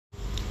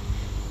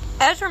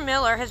Ezra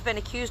Miller has been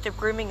accused of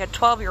grooming a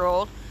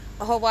 12-year-old,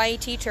 a Hawaii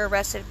teacher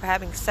arrested for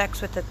having sex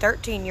with a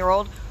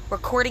 13-year-old,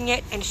 recording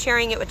it and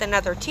sharing it with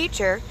another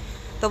teacher.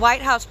 The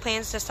White House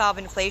plans to solve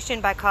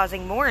inflation by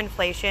causing more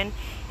inflation,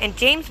 and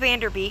James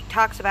Van Der Beek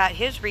talks about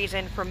his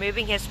reason for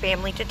moving his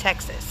family to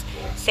Texas.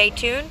 Stay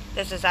tuned.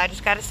 This is I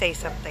Just Gotta Say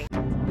Something.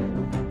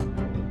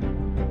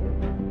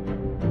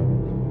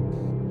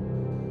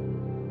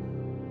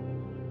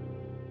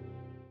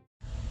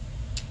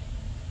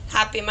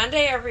 Happy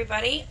Monday,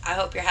 everybody. I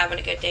hope you're having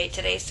a good day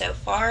today so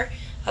far.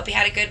 Hope you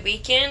had a good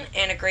weekend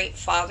and a great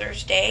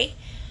Father's Day.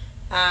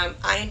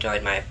 I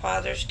enjoyed my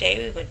Father's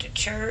Day. We went to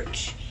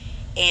church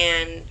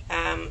and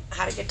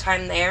had a good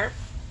time there.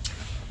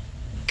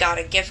 Got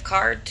a gift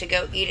card to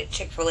go eat at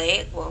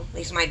Chick-fil-A. Well, at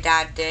least my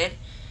dad did.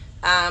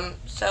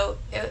 So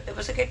it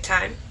was a good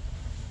time.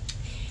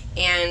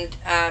 And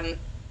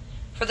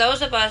for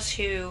those of us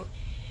who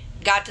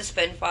got to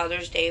spend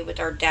Father's Day with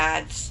our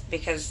dads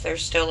because they're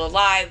still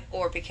alive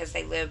or because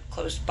they live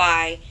close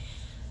by,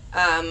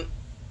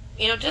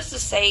 just to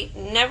say,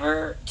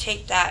 never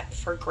take that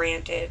for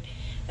granted,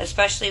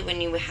 especially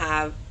when you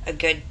have a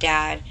good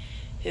dad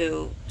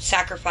who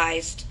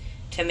sacrificed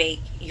to make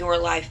your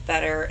life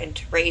better and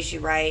to raise you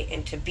right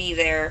and to be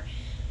there.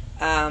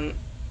 I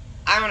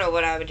don't know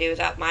what I would do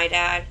without my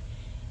dad,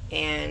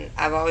 and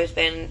I've always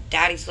been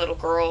daddy's little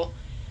girl,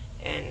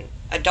 and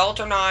adult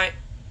or not,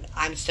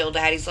 I'm still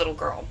daddy's little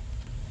girl.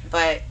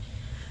 But,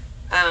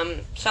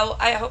 so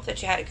I hope that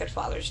you had a good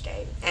Father's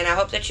Day. And I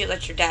hope that you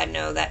let your dad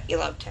know that you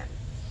loved him.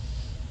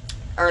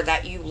 Or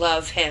that you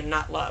love him,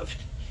 not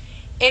loved.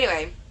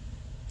 Anyway,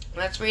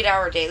 let's read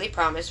our daily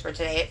promise for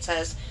today. It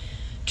says,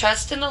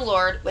 "Trust in the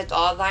Lord with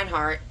all thine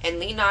heart, and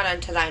lean not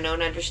unto thine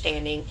own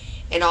understanding.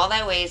 In all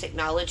thy ways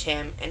acknowledge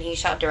him, and he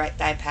shall direct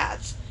thy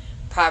paths."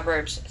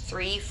 Proverbs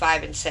 3,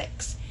 5, and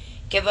 6.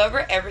 Give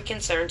over every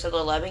concern to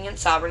the loving and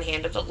sovereign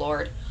hand of the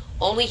Lord.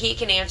 Only he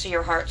can answer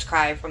your heart's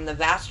cry from the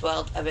vast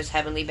wealth of his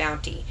heavenly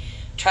bounty.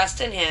 Trust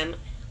in him,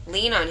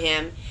 lean on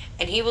him,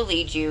 and he will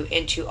lead you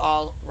into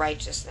all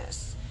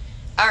righteousness.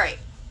 Alright,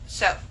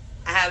 so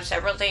I have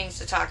several things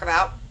to talk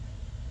about.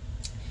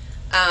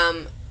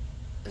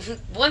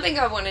 One thing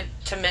I wanted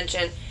to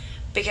mention,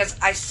 because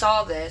I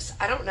saw this,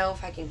 I don't know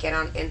if I can get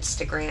on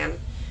Instagram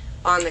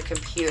on the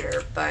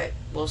computer, but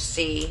we'll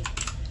see.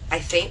 I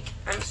think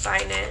I'm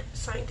signed in,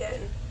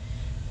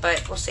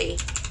 but we'll see.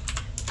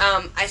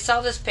 I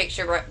saw this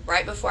picture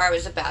right before I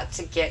was about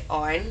to get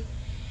on,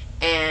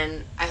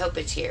 and I hope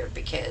it's here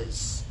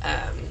because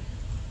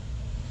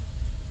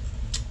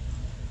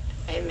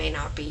it may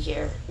not be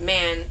here.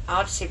 Man,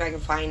 I'll just see if I can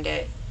find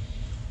it,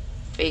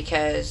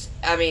 because,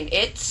 I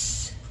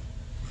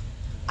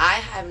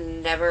have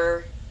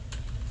never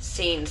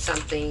seen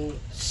something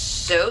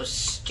so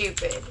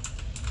stupid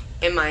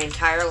in my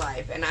entire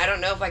life, and I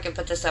don't know if I can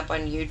put this up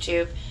on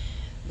YouTube,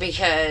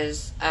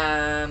 because,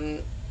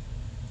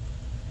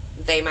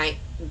 they might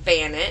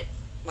ban it,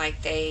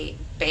 like they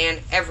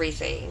ban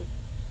everything.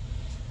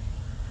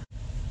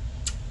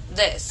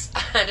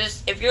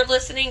 If you're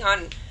listening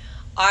on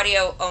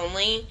audio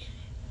only,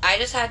 I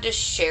just had to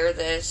share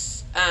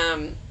this,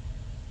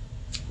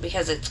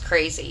 because it's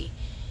crazy.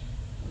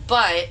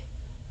 But,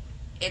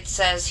 it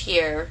says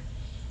here,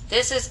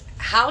 this is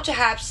how to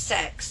have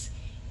sex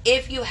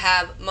if you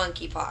have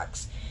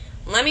monkeypox.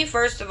 Let me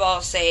first of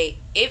all say,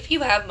 if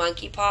you have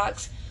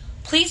monkeypox,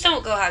 please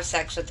don't go have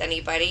sex with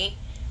anybody.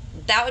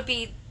 That would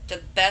be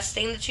the best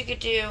thing that you could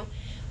do.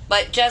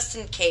 But just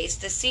in case,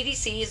 the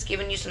CDC has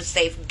given you some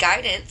safe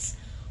guidance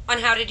on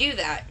how to do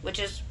that, which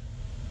is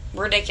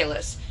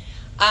ridiculous.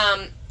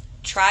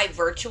 Try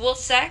virtual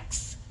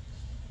sex,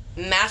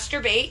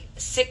 masturbate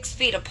 6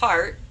 feet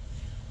apart,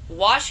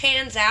 wash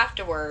hands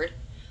afterward,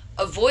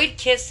 avoid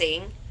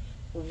kissing,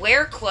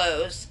 wear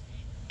clothes,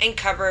 and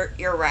cover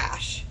your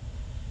rash.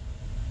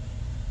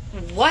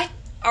 What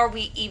are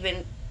we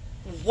even...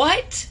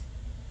 What?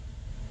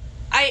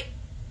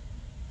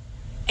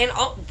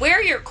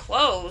 Wear your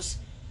clothes.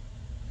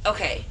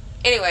 Okay.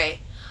 Anyway,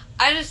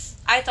 I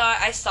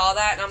thought I saw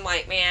that and I'm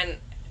like, man,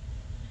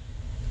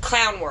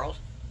 clown world.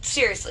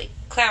 Seriously,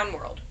 clown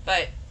world.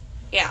 But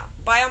yeah,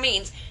 by all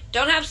means,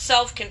 don't have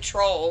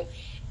self-control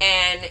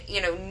and,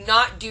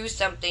 not do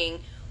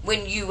something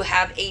when you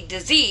have a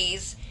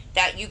disease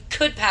that you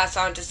could pass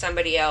on to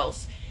somebody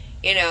else.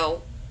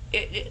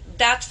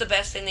 That's the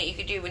best thing that you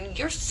could do when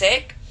you're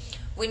sick.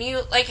 When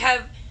you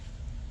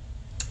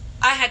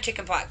I had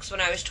chickenpox when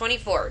I was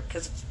 24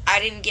 because I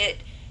didn't get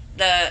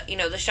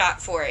the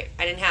shot for it.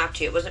 I didn't have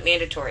to. It wasn't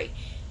mandatory.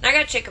 And I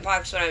got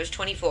chickenpox when I was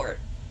 24.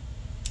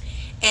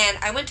 And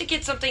I went to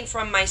get something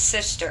from my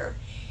sister,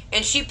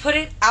 and she put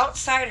it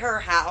outside her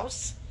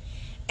house,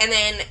 and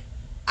then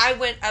I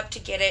went up to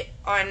get it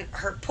on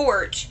her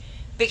porch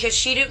because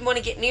she didn't want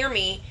to get near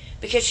me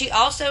because she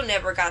also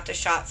never got the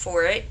shot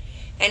for it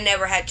and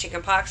never had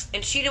chickenpox,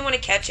 and she didn't want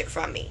to catch it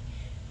from me.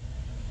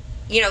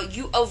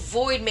 You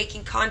avoid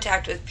making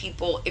contact with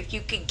people if you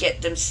could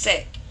get them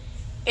sick.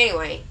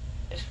 Anyway,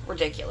 it's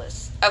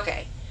ridiculous.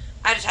 Okay,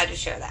 I just had to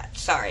share that.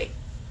 Sorry.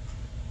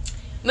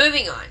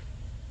 Moving on.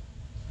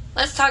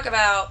 let's talk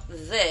about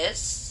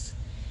this.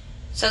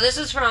 So this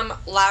is from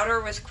Louder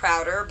with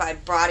Crowder by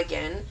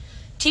Brodigan.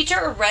 Teacher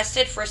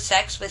arrested for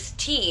sex with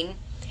teen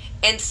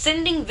and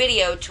sending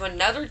video to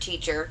another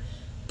teacher,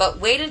 but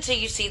wait until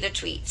you see the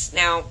tweets.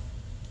 Now,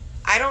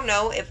 I don't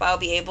know if I'll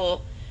be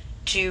able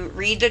to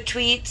read the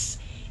tweets.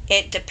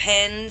 It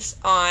depends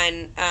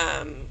on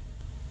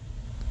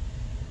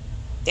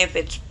if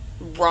it's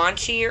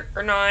raunchy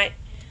or not.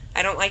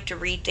 I don't like to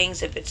read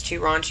things if it's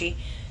too raunchy.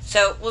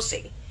 So, we'll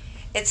see.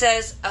 It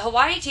says, a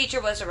Hawaii teacher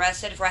was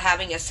arrested for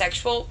having a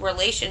sexual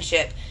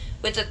relationship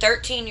with a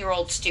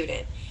 13-year-old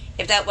student.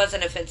 If that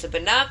wasn't offensive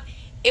enough,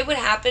 it would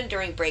happen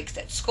during breaks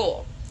at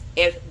school.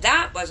 If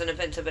that wasn't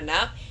offensive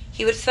enough,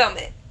 he would film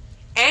it.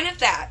 And if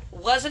that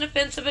wasn't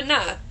offensive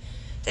enough,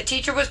 the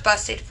teacher was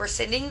busted for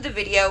sending the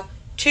video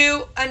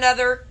to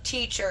another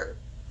teacher.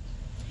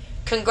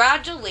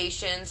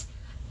 Congratulations,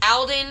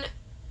 Alden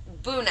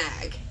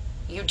Bunag.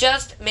 You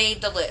just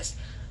made the list.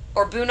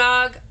 Or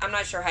Bunag, I'm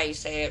not sure how you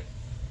say it.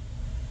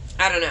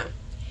 I don't know.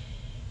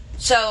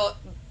 So,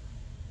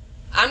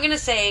 I'm going to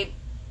say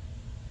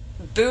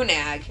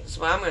Bunag is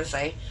what I'm going to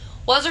say,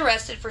 was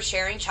arrested for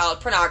sharing child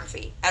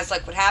pornography. As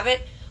luck would have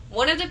it,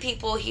 one of the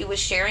people he was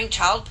sharing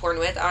child porn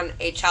with on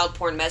a child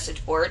porn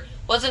message board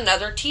was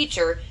another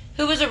teacher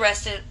who was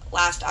arrested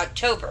last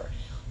October.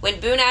 When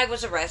Bunag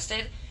was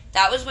arrested,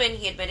 that was when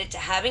he admitted to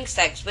having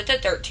sex with a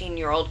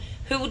 13-year-old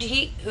who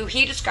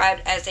he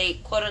described as a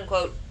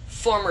quote-unquote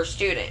former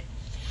student.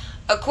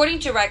 According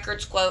to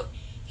records, quote,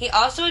 he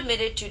also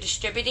admitted to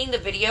distributing the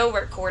video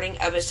recording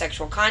of his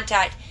sexual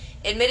contact,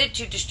 admitted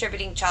to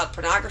distributing child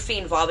pornography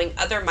involving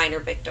other minor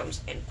victims,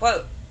 end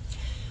quote.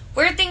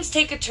 Where things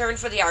take a turn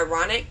for the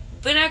ironic,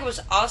 Bunag was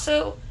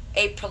also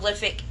a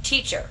prolific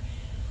teacher,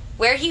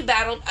 where he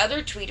battled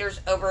other tweeters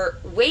over,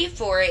 wait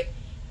for it,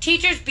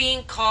 teachers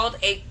being called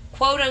a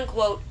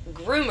quote-unquote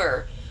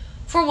groomer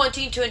for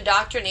wanting to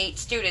indoctrinate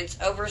students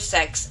over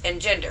sex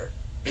and gender.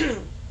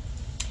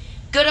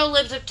 Good old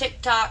libs of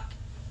TikTok,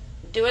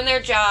 doing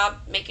their job,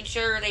 making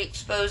sure they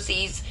expose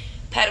these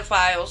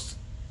pedophiles.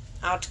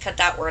 I'll have to cut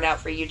that word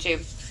out for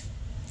YouTube.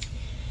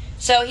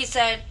 So he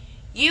said,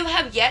 you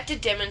have yet to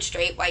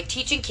demonstrate why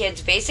teaching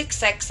kids basic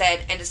sex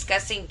ed and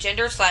discussing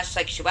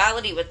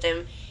gender/sexuality with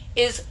them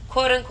is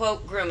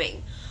quote-unquote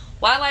grooming,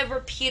 while I've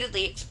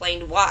repeatedly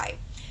explained why.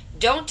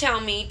 Don't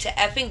tell me to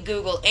effing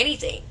Google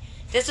anything.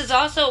 This is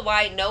also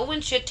why no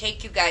one should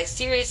take you guys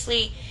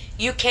seriously.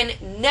 You can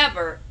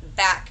never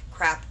back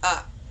crap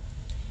up.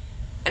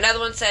 Another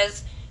one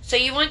says, so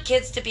you want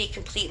kids to be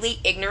completely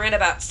ignorant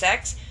about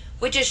sex?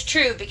 Which is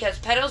true, because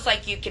pedos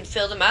like you can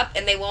fill them up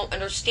and they won't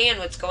understand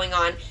what's going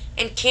on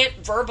and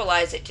can't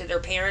verbalize it to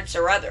their parents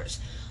or others.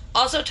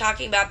 Also,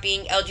 talking about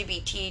being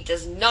LGBT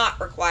does not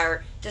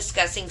require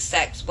discussing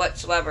sex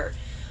whatsoever.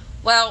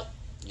 Well,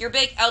 your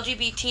big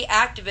LGBT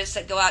activists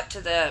that go out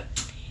to the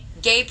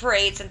gay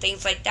parades and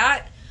things like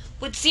that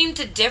would seem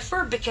to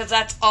differ, because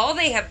that's all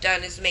they have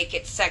done is make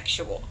it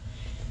sexual.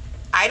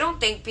 I don't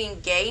think being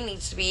gay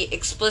needs to be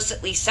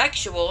explicitly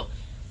sexual,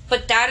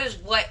 but that is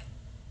what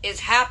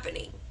is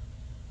happening.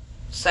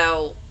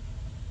 So,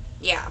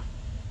 yeah.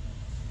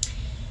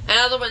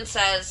 Another one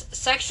says,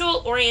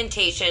 sexual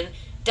orientation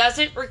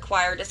doesn't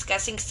require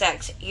discussing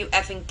sex, you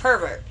effing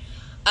pervert.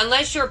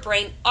 Unless your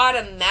brain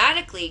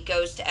automatically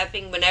goes to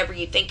effing whenever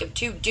you think of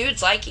two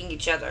dudes liking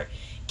each other.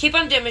 Keep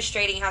on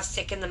demonstrating how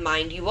sick in the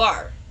mind you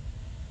are.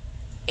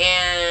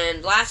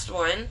 And last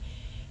one,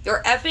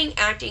 you're effing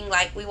acting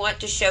like we want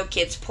to show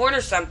kids porn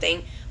or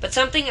something, but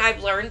something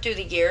I've learned through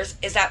the years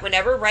is that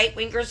whenever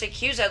right-wingers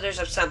accuse others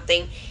of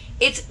something,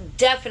 it's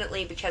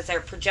definitely because they're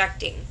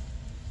projecting.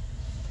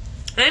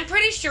 And I'm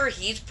pretty sure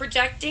he's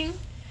projecting.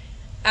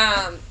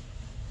 That's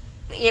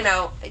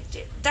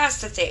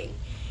the thing.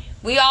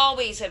 We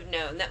always have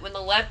known that when the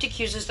left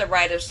accuses the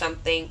right of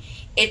something,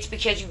 it's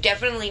because you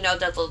definitely know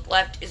that the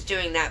left is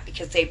doing that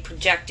because they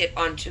project it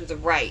onto the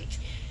right.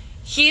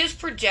 He is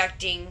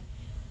projecting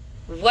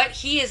what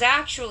he is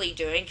actually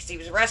doing, because he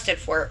was arrested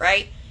for it,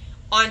 right,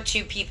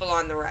 onto people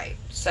on the right.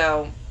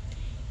 So,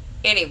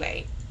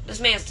 anyway, this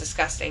man's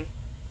disgusting.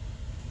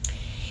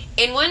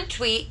 In one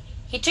tweet,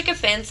 he took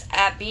offense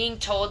at being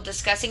told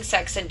discussing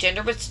sex and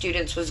gender with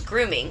students was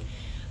grooming.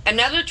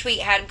 Another tweet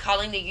had him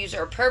calling the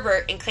user a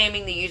pervert and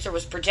claiming the user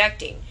was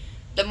projecting.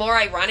 The more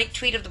ironic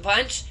tweet of the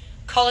bunch,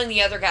 calling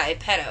the other guy a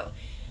pedo.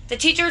 The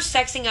teacher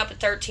sexing up a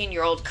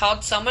 13-year-old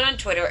called someone on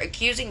Twitter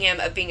accusing him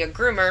of being a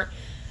groomer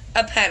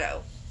a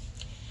pedo.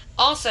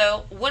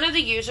 Also, one of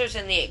the users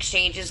in the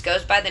exchanges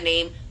goes by the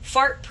name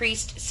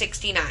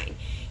FartPriest69.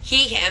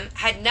 He, him,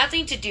 had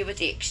nothing to do with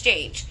the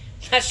exchange.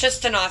 That's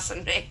just an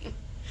awesome name.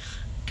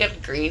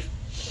 Good grief.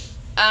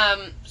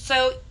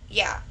 So,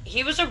 yeah,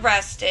 he was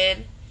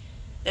arrested.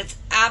 That's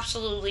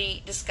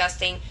absolutely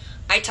disgusting.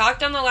 I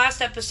talked on the last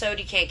episode,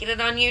 you can't get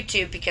it on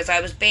YouTube because I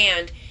was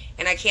banned,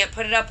 and I can't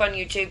put it up on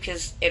YouTube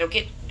because it'll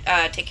get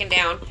taken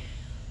down.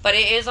 But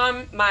it is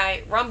on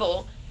my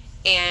Rumble,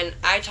 and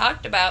I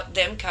talked about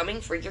them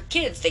coming for your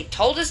kids. They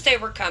told us they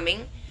were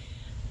coming.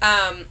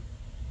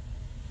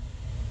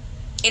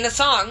 in a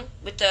song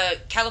with the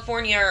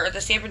California or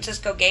the San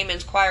Francisco Gay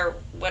Men's Choir,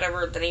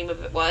 whatever the name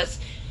of it was,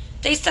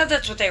 they said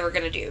that's what they were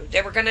going to do.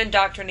 They were going to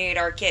indoctrinate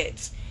our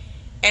kids.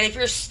 And if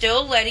you're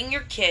still letting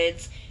your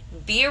kids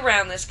be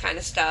around this kind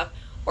of stuff,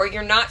 or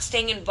you're not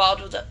staying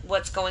involved with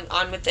what's going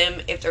on with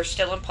them if they're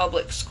still in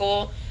public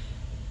school,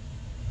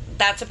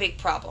 that's a big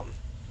problem.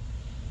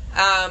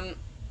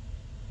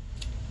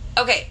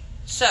 Okay,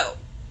 so,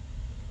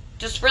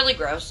 just really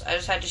gross. I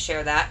just had to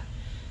share that.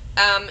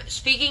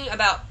 Speaking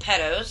about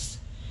pedos,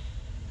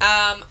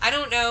 I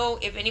don't know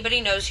if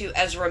anybody knows who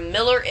Ezra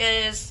Miller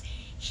is.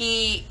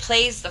 He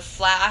plays the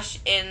Flash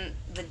in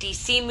the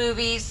DC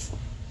movies.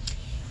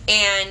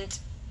 And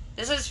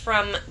this is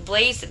from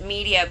Blaze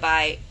Media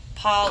by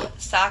Paul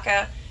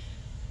Saka,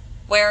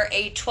 where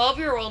a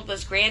 12-year-old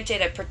was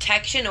granted a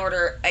protection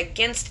order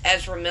against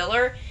Ezra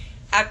Miller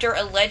after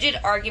alleged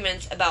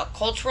arguments about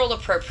cultural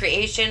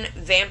appropriation,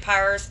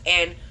 vampires,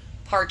 and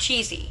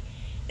Parcheesi.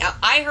 Now,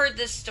 I heard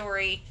this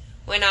story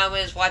when I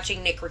was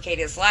watching Nick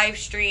Rekieta's live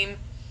stream,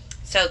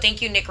 so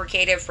thank you, Nick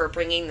Rekieta, for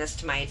bringing this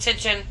to my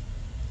attention.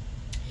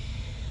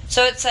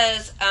 So it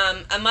says,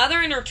 a mother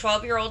and her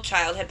 12-year-old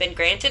child have been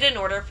granted an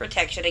order of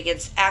protection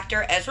against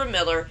actor Ezra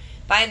Miller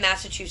by a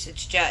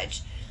Massachusetts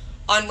judge.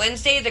 On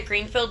Wednesday, the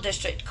Greenfield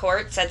District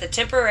Court said the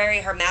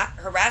temporary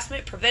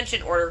harassment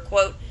prevention order,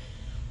 quote,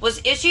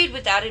 was issued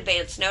without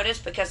advance notice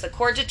because the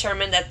court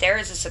determined that there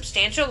is a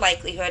substantial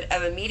likelihood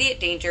of immediate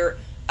danger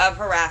of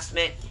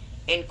harassment,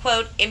 end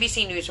quote,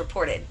 NBC News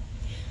reported.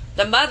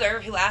 The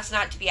mother, who asked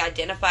not to be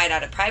identified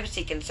out of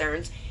privacy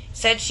concerns,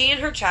 said she and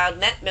her child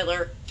met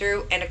Miller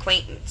through an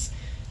acquaintance.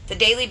 The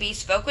Daily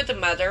Beast spoke with the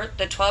mother,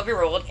 the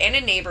 12-year-old, and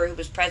a neighbor who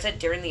was present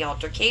during the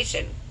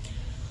altercation.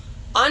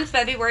 On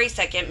February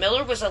 2nd,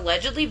 Miller was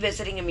allegedly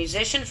visiting a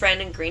musician friend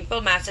in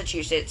Greenfield,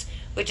 Massachusetts,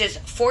 which is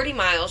 40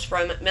 miles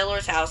from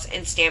Miller's house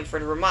in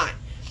Stamford, Vermont.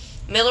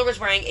 Miller was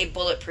wearing a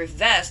bulletproof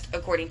vest,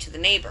 according to the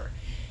neighbor.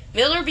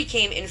 Miller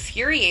became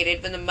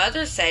infuriated when the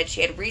mother said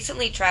she had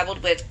recently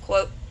traveled with,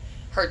 quote,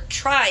 her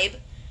tribe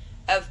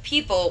of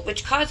people,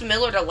 which caused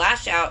Miller to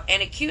lash out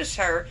and accuse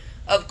her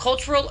of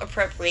cultural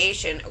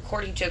appropriation,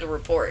 according to the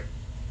report.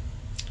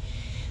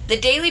 The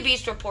Daily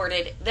Beast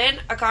reported, then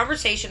a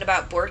conversation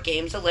about board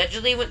games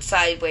allegedly went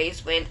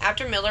sideways when,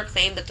 after Miller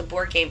claimed that the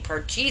board game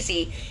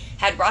Parcheesi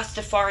had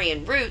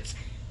Rastafarian roots,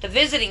 the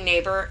visiting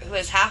neighbor, who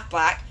is half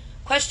black,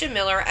 questioned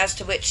Miller as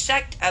to which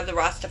sect of the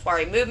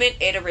Rastafari movement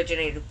it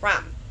originated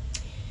from.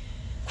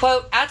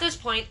 Quote, at this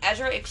point,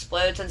 Ezra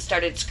explodes and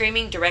started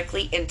screaming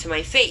directly into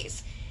my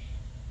face.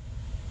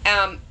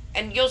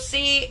 And you'll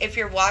see, if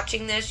you're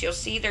watching this, you'll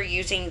see they're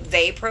using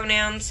they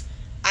pronouns.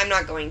 I'm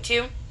not going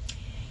to.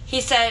 He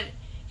said,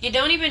 you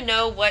don't even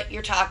know what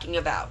you're talking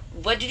about.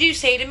 What did you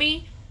say to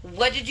me?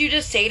 What did you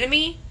just say to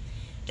me?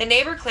 The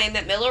neighbor claimed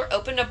that Miller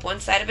opened up one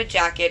side of a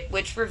jacket,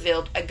 which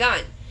revealed a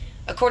gun.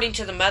 According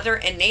to the mother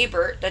and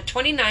neighbor, the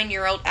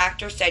 29-year-old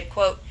actor said,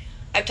 quote,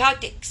 I've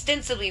talked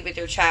extensively with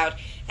your child,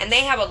 and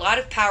they have a lot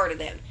of power to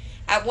them.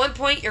 At one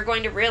point, you're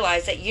going to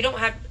realize that you don't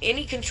have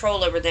any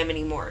control over them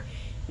anymore.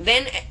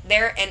 Then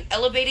they're an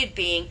elevated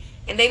being,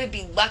 and they would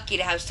be lucky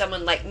to have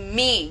someone like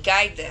me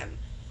guide them.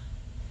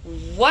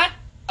 What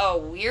a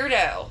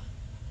weirdo.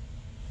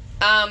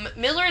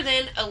 Miller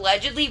then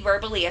allegedly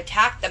verbally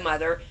attacked the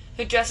mother,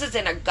 who dresses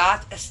in a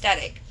goth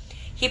aesthetic.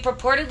 He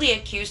purportedly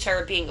accused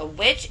her of being a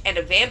witch and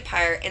a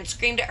vampire and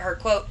screamed at her,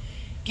 quote,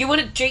 do you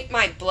want to drink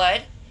my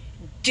blood?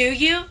 Do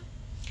you?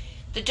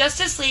 The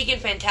Justice League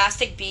and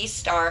Fantastic Beasts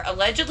star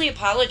allegedly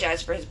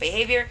apologized for his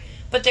behavior,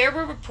 but there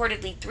were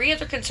reportedly 3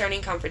 other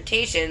concerning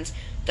confrontations,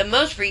 the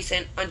most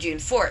recent on June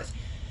 4th.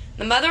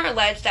 The mother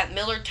alleged that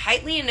Miller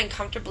tightly and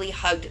uncomfortably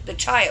hugged the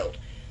child.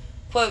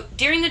 Quote,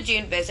 during the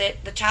June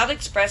visit, the child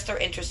expressed their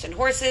interest in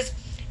horses,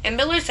 and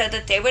Miller said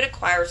that they would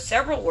acquire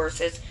several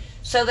horses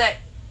so that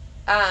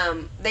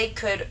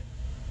the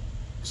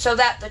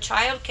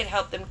child could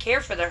help them care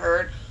for the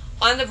herd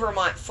on the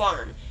Vermont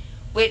farm,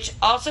 which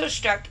also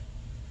struck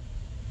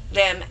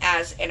them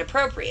as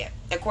inappropriate,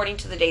 according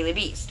to the Daily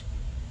Beast.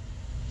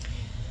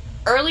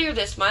 Earlier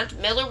this month,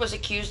 Miller was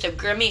accused of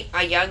grooming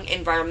a young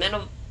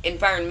environmental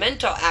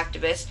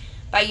activist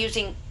by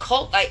using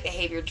cult-like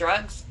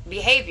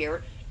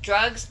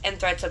drugs, and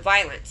threats of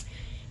violence.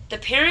 The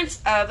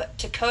parents of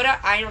Dakota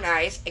Iron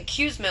Eyes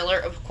accused Miller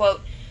of,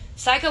 quote,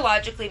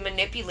 psychologically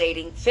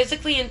manipulating,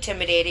 physically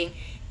intimidating,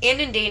 and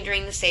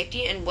endangering the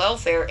safety and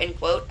welfare, end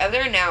quote, of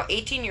their now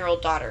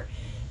 18-year-old daughter.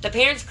 The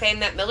parents claim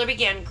that Miller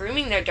began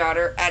grooming their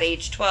daughter at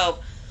age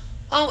 12.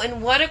 Oh,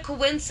 and what a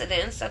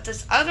coincidence that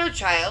this other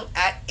child,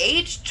 at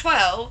age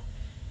 12,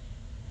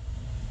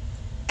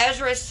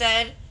 Ezra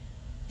said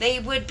they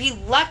would be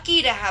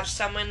lucky to have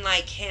someone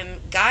like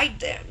him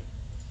guide them.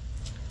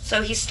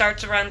 So he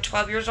starts around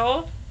 12 years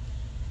old?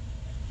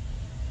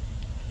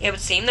 It would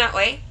seem that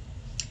way.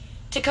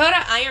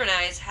 Dakota Iron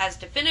Eyes has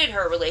defended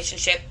her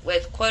relationship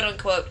with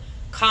quote-unquote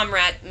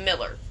Comrade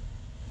Miller.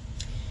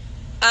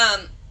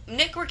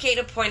 Nick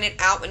Rekieta pointed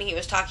out when he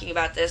was talking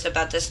about this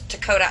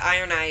Dakota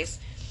Iron Eyes,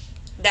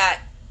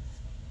 that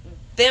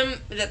the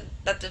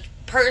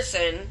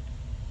person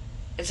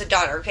is a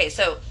daughter. Okay,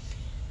 so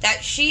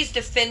that she's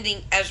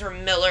defending Ezra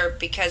Miller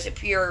because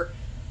if you're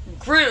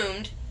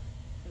groomed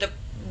the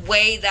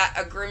way that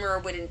a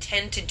groomer would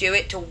intend to do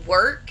it to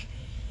work,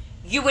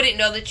 you wouldn't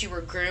know that you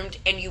were groomed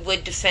and you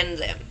would defend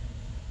them.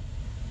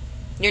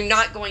 You're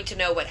not going to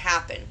know what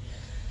happened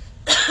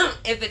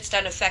if it's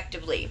done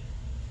effectively.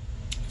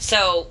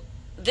 So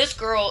this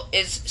girl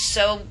is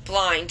so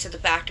blind to the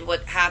fact of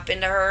what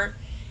happened to her,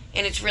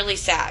 and it's really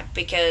sad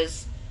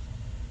because,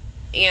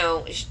 you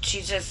know,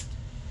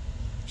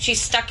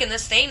 she's stuck in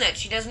this thing that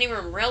she doesn't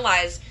even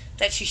realize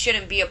that she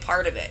shouldn't be a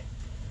part of it.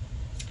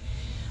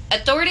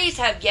 Authorities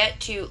have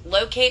yet to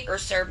locate or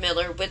serve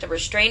Miller with a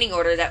restraining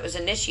order that was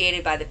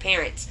initiated by the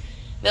parents.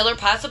 Miller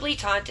possibly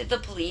taunted the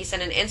police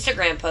in an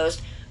Instagram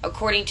post,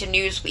 according to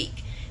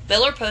Newsweek.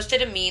 Miller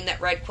posted a meme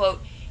that read,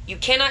 quote, "You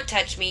cannot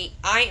touch me,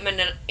 I am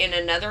in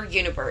another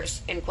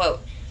universe," end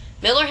quote.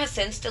 Miller has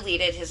since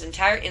deleted his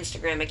entire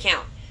Instagram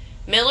account.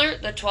 Miller,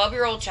 the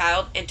 12-year-old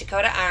child, and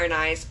Dakota Iron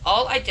Eyes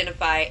all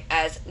identify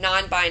as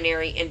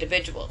non-binary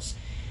individuals.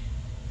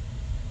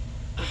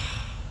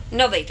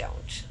 No, they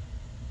don't.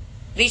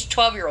 These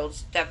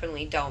 12-year-olds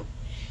definitely don't.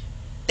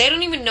 They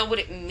don't even know what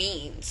it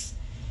means.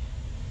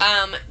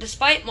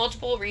 Despite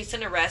multiple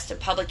recent arrests and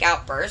public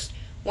outbursts,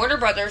 Warner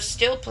Brothers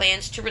still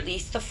plans to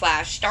release The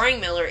Flash starring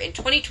Miller in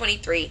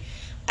 2023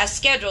 as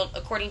scheduled,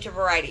 according to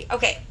Variety.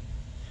 Okay,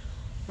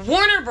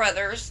 Warner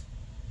Brothers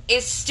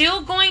is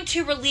still going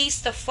to release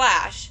The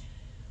Flash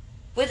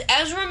with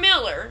Ezra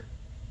Miller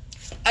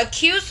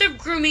accused of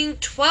grooming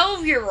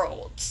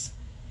 12-year-olds.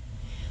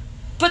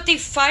 But they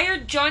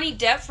fired Johnny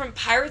Depp from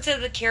Pirates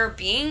of the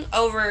Caribbean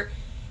over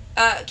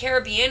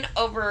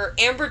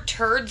Amber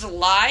Turd's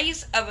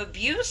lies of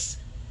abuse.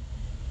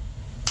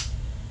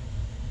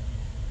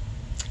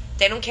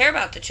 They don't care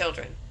about the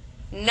children.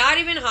 Not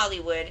even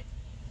Hollywood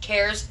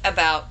cares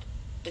about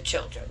the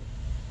children.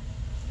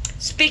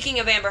 Speaking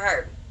of Amber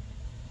Heard,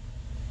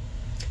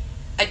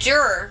 a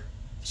juror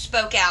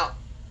spoke out.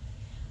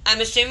 I'm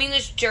assuming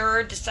this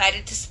juror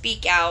decided to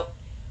speak out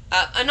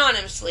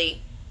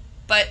anonymously,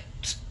 but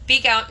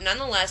speak out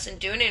nonetheless and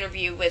do an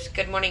interview with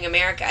Good Morning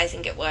America, I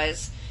think it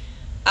was.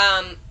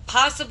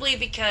 Possibly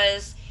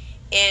because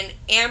in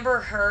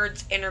Amber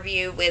Heard's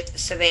interview with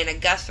Savannah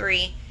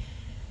Guthrie,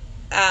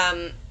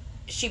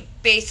 she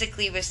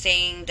basically was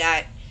saying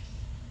that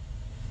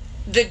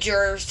the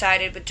juror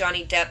sided with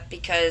Johnny Depp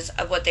because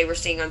of what they were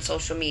seeing on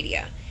social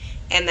media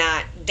and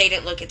that they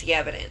didn't look at the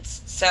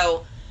evidence.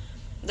 So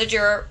the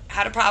juror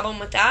had a problem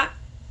with that.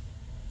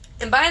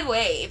 And by the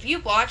way, if you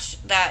watch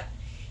that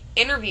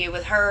interview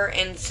with her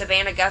and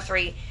Savannah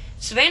Guthrie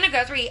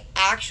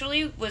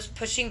actually was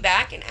pushing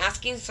back and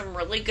asking some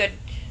really good,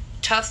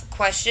 tough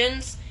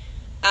questions.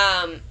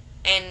 And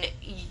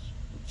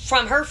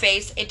from her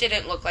face, it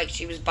didn't look like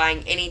she was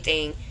buying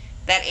anything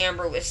that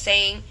Amber was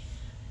saying,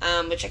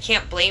 which I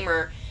can't blame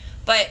her.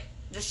 But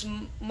this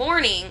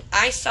morning,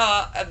 I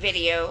saw a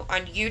video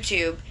on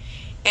YouTube,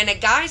 and a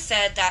guy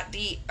said that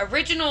the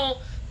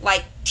original,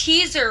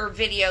 teaser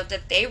video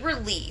that they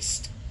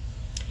released,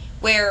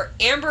 where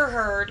Amber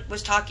Heard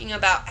was talking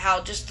about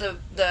how just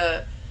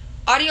the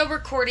audio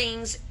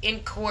recordings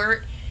in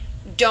court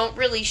don't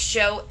really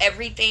show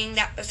everything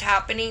that was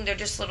happening. They're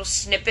just little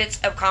snippets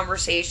of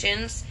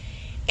conversations,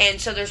 and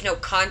so there's no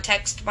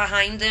context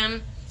behind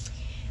them.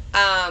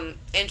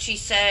 And she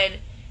said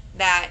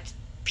that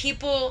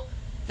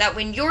that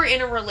when you're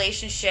in a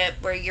relationship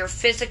where you're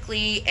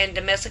physically and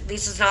domestically,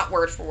 this is not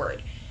word for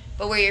word,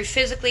 but where you're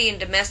physically and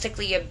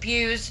domestically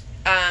abused,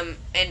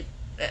 and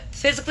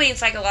physically and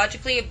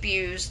psychologically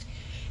abused,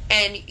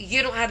 and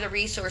you don't have the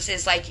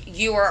resources like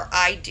you or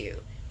I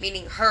do,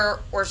 meaning her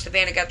or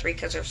Savannah Guthrie,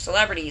 because they're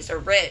celebrities or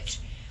rich.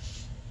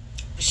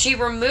 She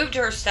removed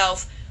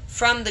herself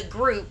from the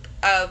group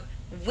of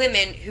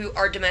women who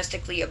are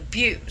domestically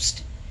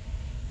abused.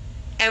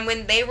 And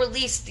when they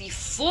released the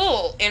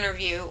full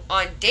interview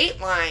on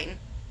Dateline,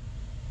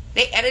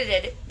 they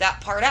edited that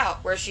part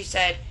out where she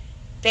said,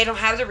 they don't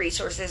have the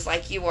resources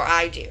like you or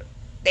I do.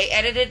 They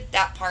edited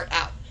that part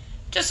out.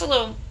 Just a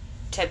little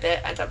tidbit.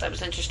 I thought that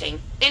was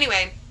interesting.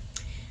 Anyway,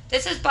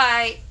 this is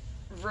by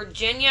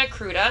Virginia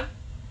Kruta.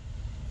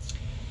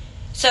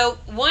 So,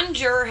 one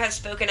juror has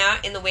spoken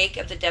out in the wake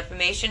of the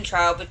defamation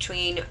trial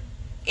between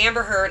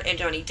Amber Heard and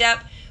Johnny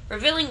Depp,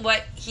 revealing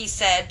what he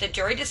said the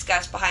jury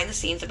discussed behind the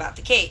scenes about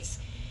the case.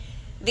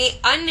 The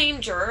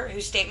unnamed juror,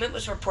 whose statement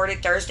was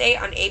reported Thursday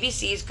on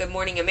ABC's Good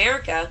Morning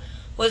America,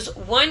 was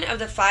one of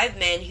the 5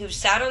 men who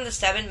sat on the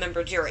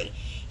 7-member jury.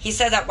 He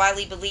said that while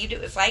he believed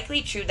it was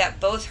likely true that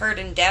both Heard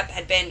and Depp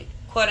had been,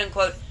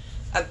 quote-unquote,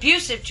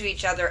 abusive to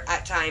each other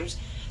at times,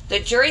 the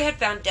jury had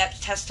found Depp's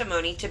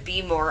testimony to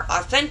be more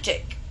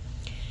authentic.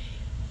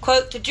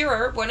 Quote, the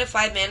juror, one of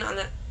 5 men on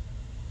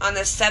the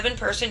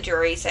 7-person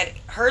jury, said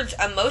Heard's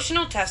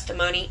emotional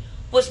testimony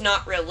was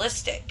not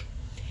realistic.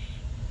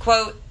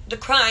 Quote, the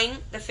crying,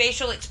 the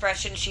facial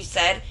expression she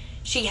said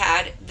she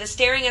had, the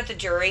staring at the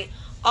jury,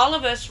 all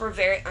of us were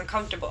very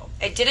uncomfortable.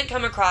 It didn't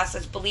come across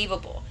as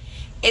believable.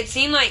 It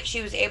seemed like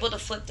she was able to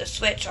flip the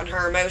switch on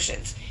her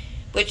emotions,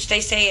 which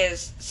they say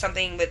is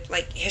something with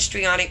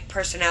histrionic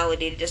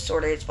personality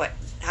disorder is what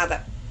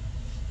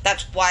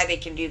that's why they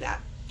can do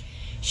that.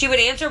 She would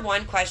answer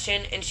one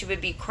question and she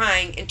would be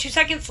crying, and 2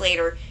 seconds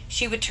later,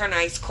 she would turn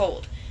ice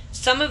cold.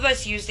 Some of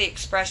us use the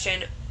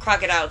expression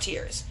crocodile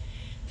tears.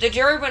 The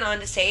juror went on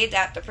to say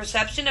that the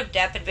perception of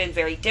Depp had been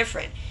very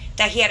different,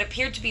 that he had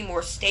appeared to be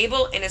more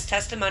stable and his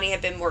testimony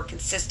had been more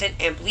consistent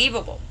and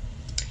believable.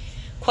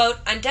 Quote,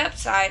 on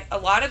Depp's side, a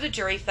lot of the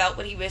jury felt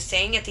what he was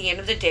saying at the end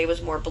of the day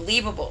was more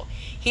believable.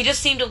 He just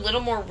seemed a little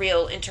more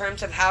real in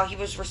terms of how he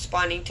was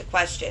responding to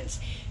questions.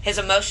 His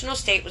emotional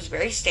state was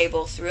very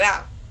stable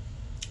throughout.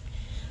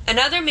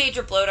 Another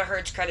major blow to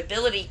Heard's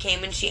credibility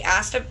came when she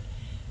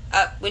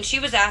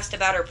was asked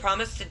about her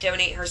promise to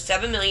donate her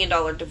 $7 million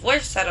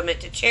divorce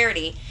settlement to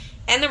charity,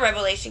 and the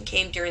revelation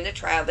came during the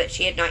trial that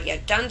she had not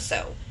yet done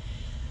so.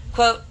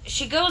 Quote,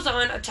 she goes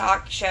on a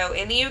talk show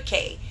in the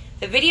UK.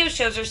 The video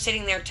shows her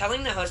sitting there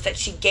telling the host that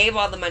she gave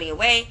all the money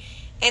away,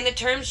 and the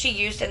terms she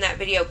used in that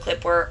video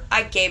clip were,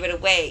 I gave it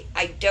away,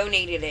 I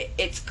donated it,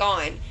 it's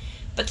gone.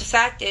 But the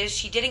fact is,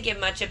 she didn't give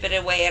much of it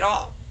away at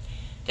all.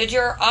 The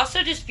juror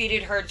also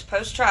disputed Heard's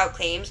post-trial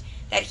claims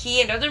that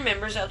he and other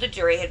members of the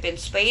jury had been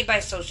swayed by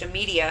social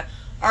media,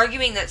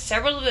 arguing that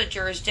several of the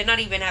jurors did not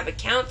even have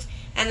accounts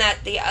and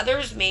that the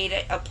others made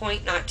it a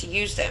point not to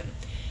use them.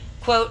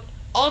 Quote,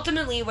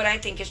 ultimately what I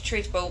think is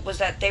truthful was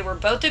that they were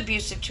both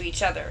abusive to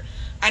each other.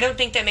 I don't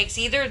think that makes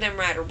either of them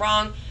right or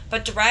wrong,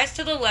 but to rise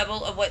to the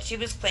level of what she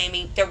was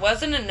claiming, there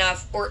wasn't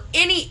enough or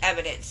any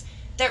evidence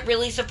that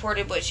really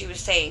supported what she was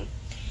saying.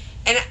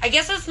 And I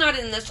guess that's not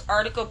in this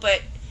article,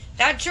 but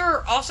that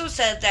juror also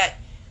said that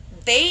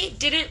they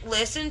didn't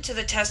listen to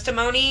the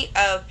testimony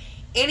of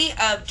any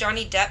of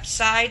Johnny Depp's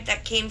side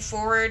that came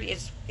forward,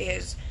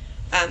 his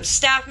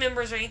staff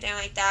members or anything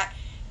like that,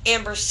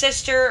 Amber's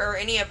sister or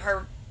any of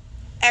her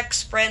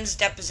ex-friends'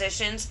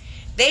 depositions.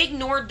 They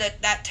ignored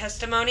that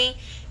testimony,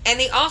 and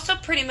they also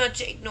pretty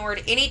much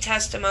ignored any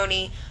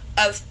testimony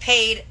of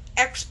paid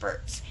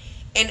experts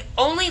and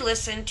only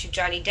listened to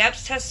Johnny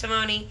Depp's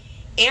testimony,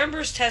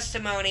 Amber's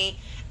testimony,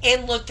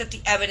 and looked at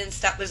the evidence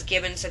that was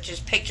given, such as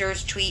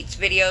pictures, tweets,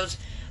 videos,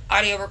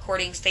 audio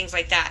recordings, things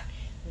like that.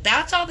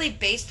 That's all they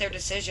based their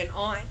decision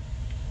on.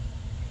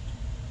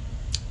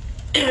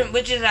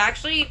 Which is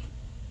actually,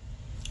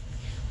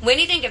 when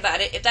you think about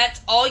it, if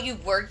that's all you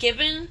were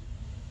given,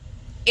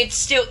 it's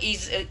still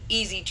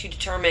easy to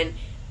determine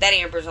that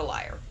Amber's a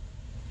liar.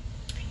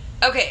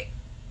 Okay.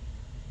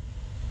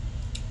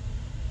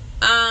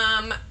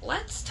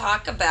 Let's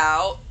talk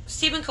about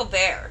Stephen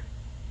Colbert.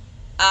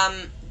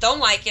 Don't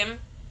like him.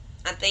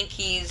 I think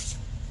I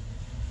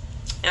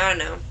don't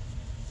know.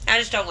 I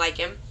just don't like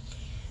him.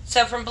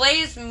 So from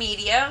Blaze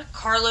Media,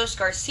 Carlos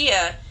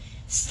Garcia,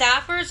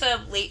 staffers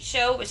of Late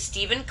Show with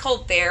Stephen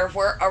Colbert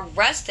were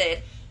arrested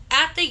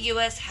at the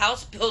U.S.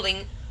 House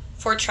building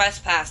for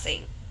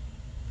trespassing.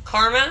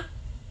 Karma?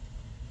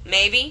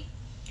 Maybe.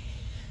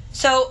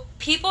 So,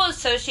 people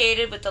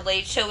associated with the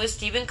Late Show with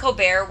Stephen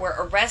Colbert were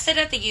arrested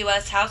at the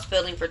U.S. House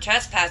building for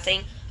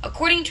trespassing,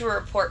 according to a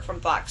report from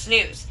Fox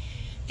News.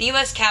 The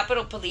U.S.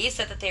 Capitol Police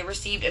said that they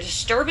received a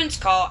disturbance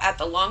call at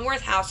the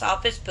Longworth House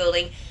office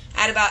building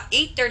at about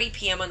 8:30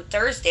 p.m. on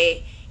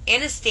Thursday,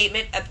 and a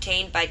statement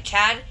obtained by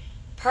Chad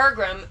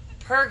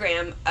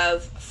Pergram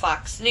of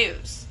Fox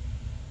News.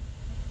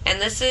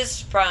 And this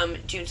is from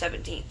June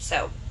 17th,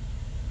 so...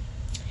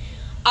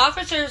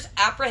 Officers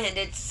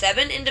apprehended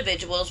 7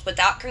 individuals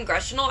without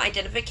congressional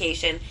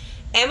identification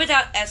and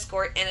without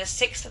escort in a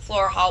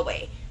 6th-floor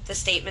hallway, the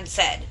statement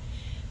said.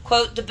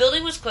 Quote, the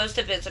building was closed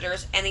to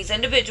visitors, and these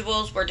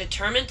individuals were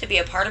determined to be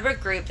a part of a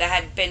group that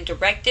had been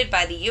directed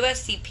by the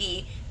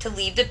USCP to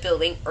leave the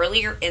building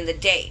earlier in the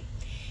day.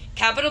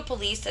 Capitol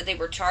Police said they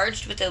were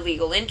charged with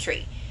illegal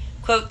entry.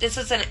 Quote, this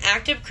is an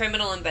active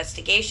criminal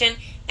investigation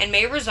and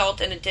may result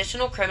in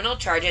additional criminal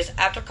charges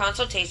after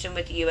consultation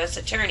with the U.S.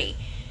 Attorney.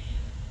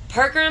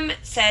 Pergram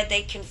said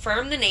they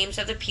confirmed the names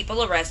of the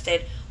people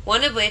arrested,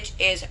 one of which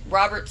is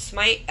Robert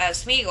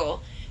Smigel,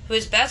 who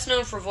is best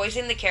known for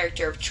voicing the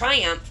character of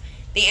Triumph,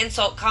 the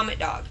insult comet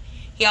dog.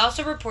 He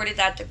also reported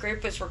that the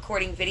group was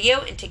recording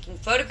video and taking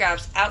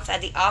photographs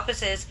outside the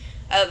offices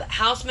of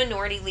House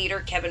Minority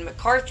Leader Kevin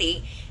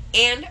McCarthy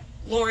and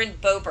Lauren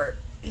Boebert.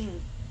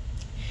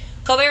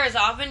 Colbert has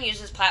often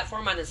used his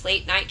platform on his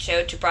late-night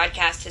show to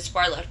broadcast his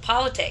far-left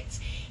politics.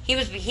 He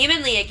was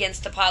vehemently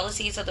against the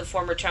policies of the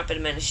former Trump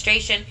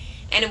administration,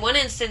 and in one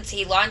instance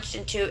he launched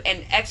into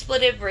an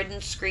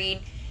expletive-ridden screed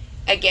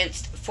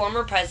against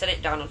former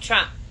President Donald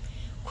Trump.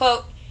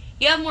 Quote,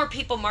 you have more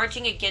people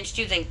marching against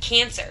you than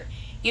cancer.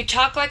 You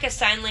talk like a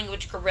sign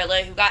language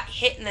gorilla who got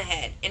hit in the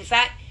head. In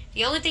fact,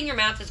 the only thing your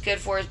mouth is good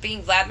for is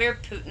being Vladimir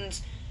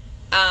Putin's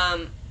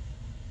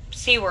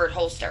C-word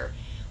holster.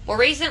 More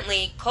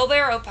recently,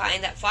 Colbert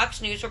opined that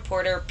Fox News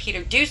reporter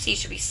Peter Doocy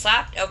should be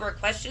slapped over a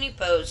question he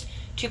posed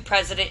to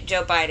President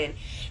Joe Biden.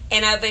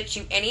 And I bet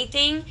you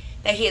anything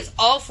that he is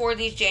all for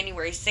these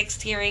January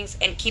 6th hearings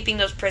and keeping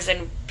those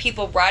prison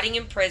people rotting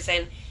in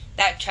prison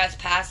that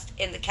trespassed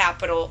in the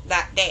Capitol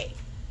that day.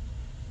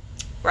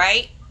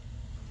 Right?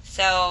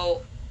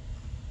 So,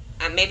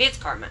 maybe it's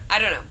karma. I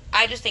don't know.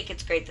 I just think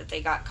it's great that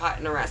they got caught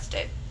and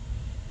arrested.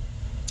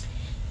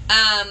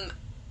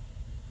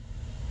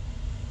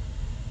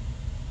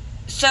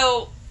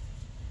 So,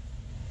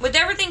 with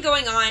everything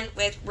going on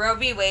with Roe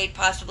v. Wade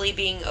possibly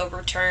being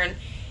overturned,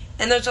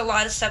 and there's a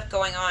lot of stuff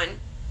going on,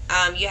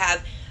 you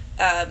have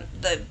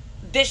the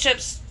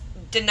bishops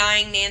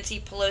denying Nancy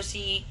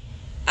Pelosi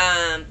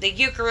the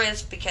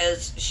Eucharist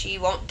because she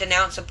won't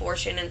denounce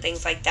abortion and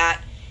things like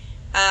that.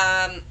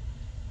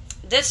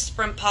 This is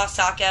from Paul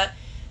Saka.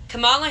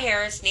 Kamala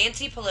Harris,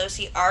 Nancy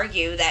Pelosi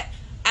argue that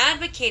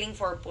advocating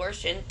for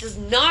abortion does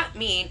not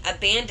mean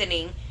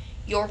abandoning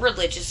your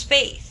religious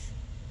faith.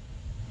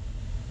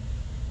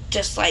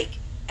 Just like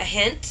a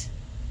hint,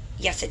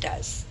 yes it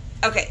does.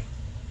 Okay.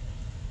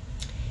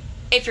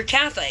 If you're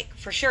Catholic,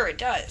 for sure it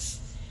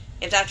does.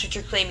 If that's what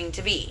you're claiming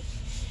to be.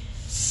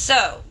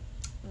 So,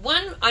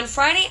 on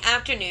Friday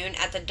afternoon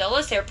at the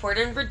Dulles Airport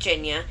in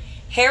Virginia,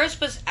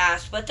 Harris was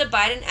asked what the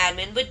Biden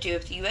admin would do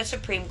if the U.S.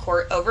 Supreme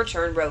Court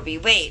overturned Roe v.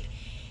 Wade.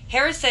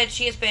 Harris said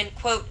she has been,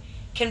 quote,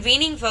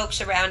 convening folks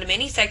around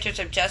many sectors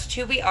of just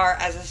who we are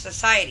as a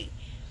society.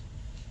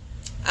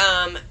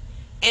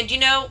 And you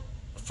know,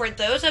 for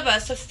those of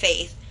us of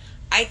faith,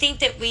 I think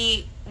that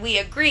we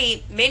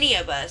agree, many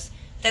of us,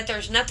 that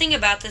there's nothing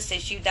about this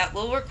issue that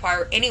will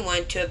require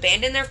anyone to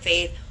abandon their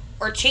faith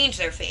or change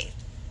their faith.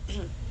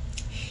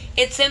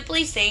 It's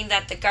simply saying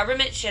that the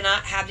government should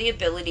not have the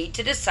ability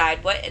to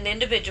decide what an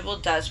individual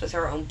does with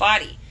her own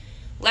body.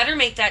 Let her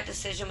make that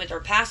decision with her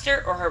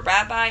pastor or her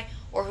rabbi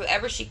or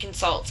whoever she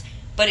consults,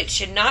 but it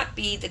should not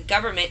be the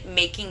government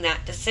making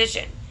that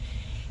decision.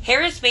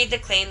 Harris made the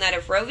claim that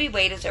if Roe v.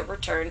 Wade is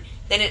overturned,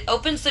 then it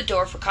opens the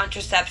door for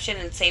contraception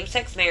and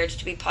same-sex marriage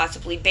to be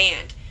possibly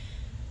banned.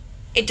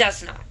 It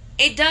does not.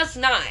 It does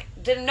not.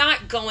 They're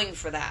not going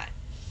for that.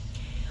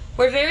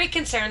 We're very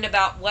concerned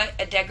about what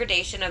a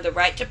degradation of the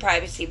right to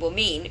privacy will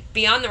mean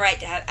beyond the right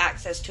to have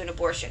access to an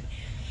abortion.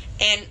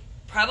 And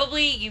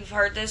probably you've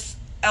heard this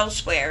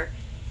elsewhere.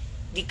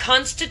 The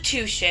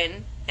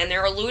Constitution, and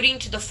they're alluding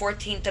to the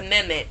 14th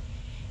Amendment,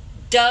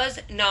 does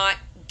not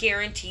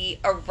guarantee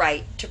a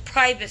right to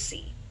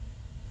privacy.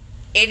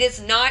 It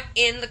is not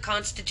in the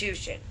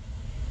Constitution,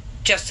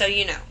 just so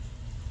you know.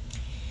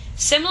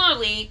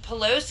 Similarly,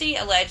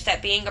 Pelosi alleged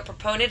that being a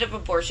proponent of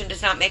abortion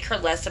does not make her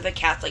less of a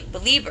Catholic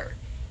believer.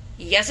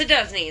 Yes, it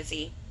does,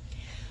 Nancy.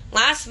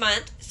 Last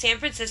month, San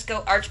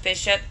Francisco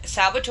Archbishop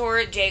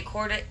Salvatore J.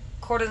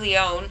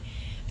 Cordileone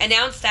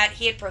announced that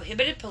he had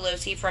prohibited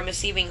Pelosi from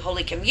receiving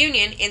Holy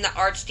Communion in the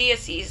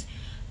Archdiocese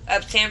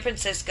of San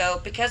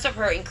Francisco because of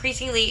her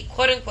increasingly,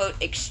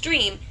 quote-unquote,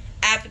 extreme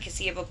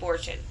advocacy of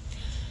abortion.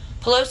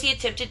 Pelosi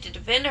attempted to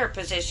defend her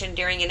position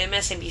during an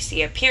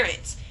MSNBC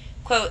appearance.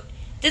 Quote,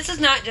 this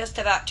is not just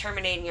about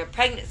terminating a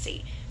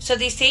pregnancy. So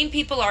these same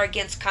people are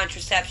against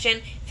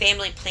contraception,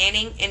 family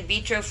planning, in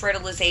vitro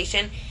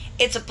fertilization.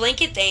 It's a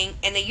blanket thing,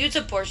 and they use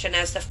abortion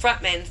as the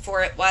frontman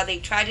for it while they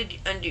try to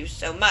undo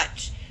so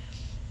much.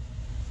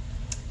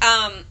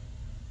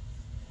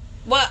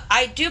 Well,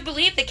 I do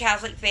believe the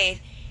Catholic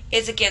faith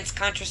is against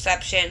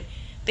contraception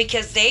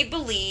because they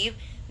believe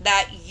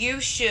that you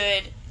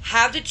should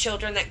have the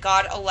children that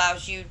God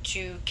allows you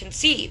to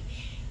conceive.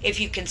 If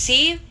you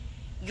conceive,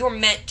 you're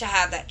meant to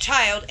have that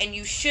child, and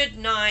you should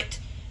not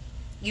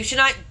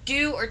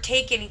do or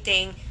take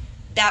anything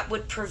that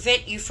would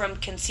prevent you from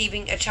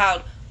conceiving a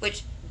child,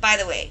 which, by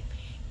the way,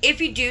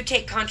 if you do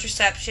take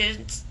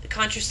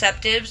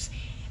contraceptives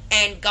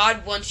and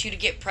God wants you to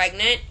get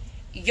pregnant,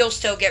 you'll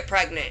still get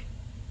pregnant.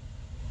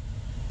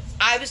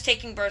 I was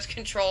taking birth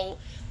control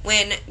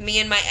when me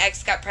and my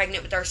ex got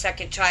pregnant with our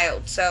second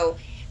child. So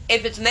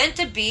if it's meant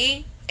to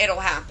be,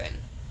 it'll happen.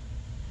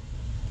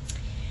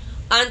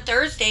 On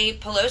Thursday,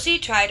 Pelosi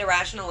tried to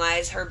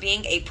rationalize her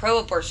being a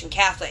pro-abortion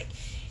Catholic.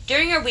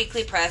 During her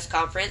weekly press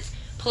conference,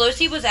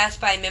 Pelosi was asked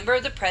by a member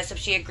of the press if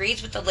she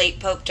agrees with the late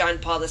Pope John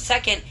Paul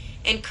II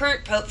and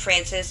current Pope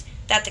Francis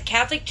that the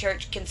Catholic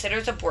Church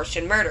considers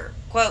abortion murder.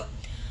 Quote,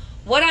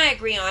 what I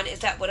agree on is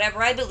that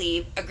whatever I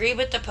believe, agree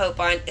with the Pope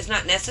on, is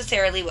not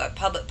necessarily what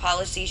public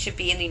policy should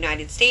be in the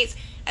United States,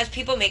 as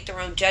people make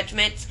their own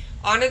judgments,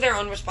 honor their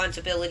own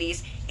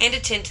responsibilities, and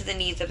attend to the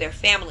needs of their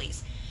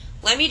families.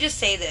 Let me just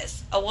say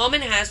this. A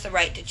woman has the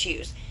right to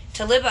choose,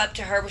 to live up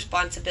to her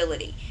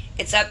responsibility.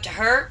 It's up to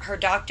her, her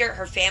doctor,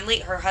 her family,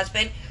 her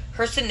husband,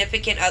 her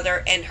significant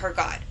other, and her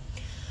God.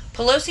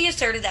 Pelosi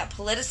asserted that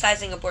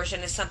politicizing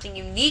abortion is something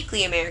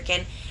uniquely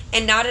American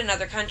and not in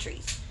other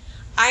countries.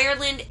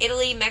 Ireland,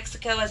 Italy,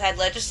 Mexico has had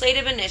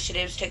legislative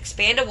initiatives to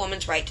expand a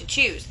woman's right to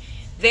choose.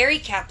 Very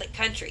Catholic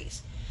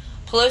countries.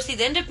 Pelosi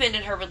then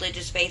defended her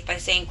religious faith by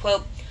saying,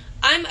 quote,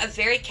 I'm a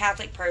very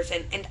Catholic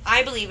person, and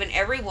I believe in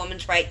every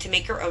woman's right to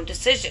make her own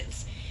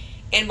decisions.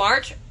 In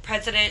March,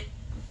 President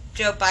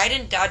Joe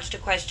Biden dodged a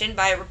question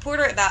by a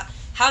reporter about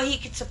how he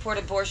could support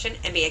abortion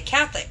and be a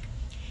Catholic.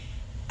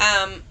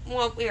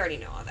 Well, we already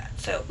know all that,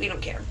 so we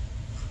don't care.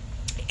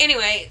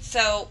 Anyway,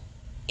 so,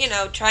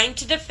 trying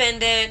to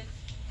defend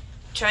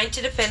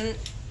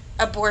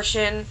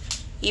abortion,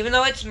 even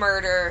though it's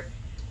murder.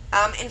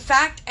 In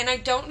fact, and I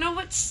don't know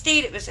what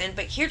state it was in,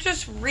 but here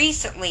just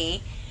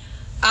recently,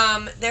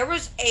 there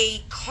was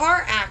a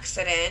car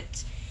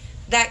accident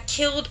that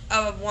killed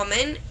a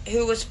woman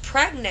who was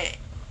pregnant.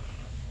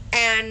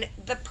 And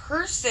the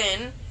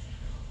person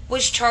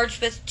was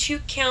charged with 2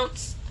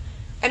 counts.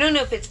 I don't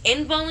know if it's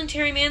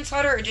involuntary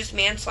manslaughter or just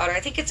manslaughter. I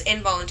think it's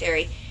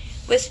involuntary.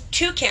 With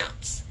 2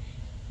 counts.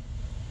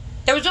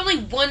 There was only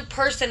one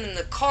person in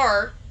the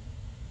car,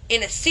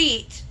 in a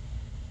seat.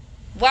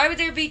 Why would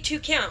there be 2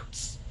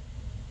 counts?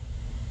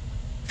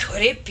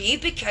 Could it be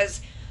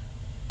because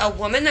a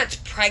woman that's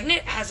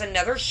pregnant has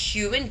another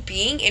human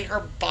being in her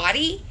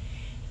body?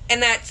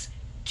 And that's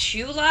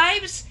 2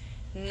 lives?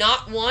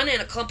 Not one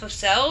in a clump of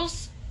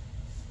cells?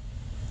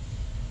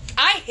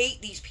 I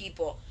hate these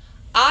people.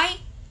 I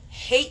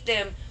hate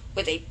them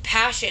with a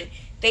passion.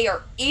 They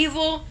are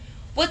evil.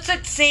 What's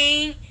that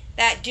saying?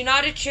 That do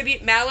not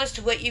attribute malice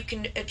to what you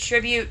can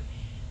attribute,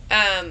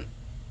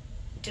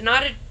 do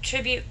not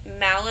attribute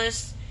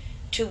malice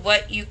to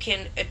what you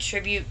can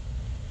attribute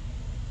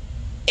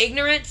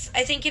ignorance,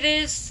 I think it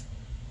is.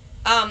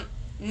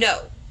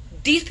 No.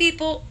 These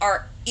people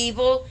are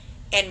evil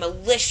and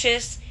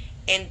malicious,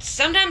 and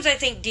sometimes I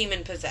think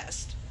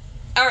demon-possessed.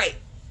 Alright,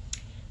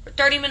 we're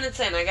 30 minutes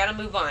in. I gotta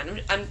move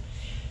on. I'm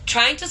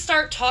trying to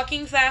start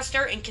talking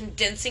faster and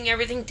condensing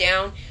everything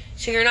down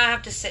so you're not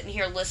have to sit in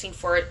here listening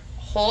for a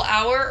whole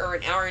hour or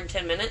an hour and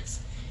 10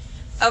 minutes.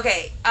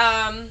 Okay,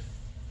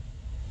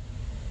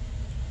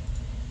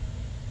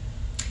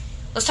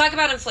 let's talk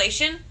about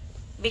inflation,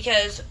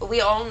 because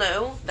we all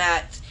know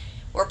that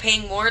we're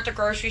paying more at the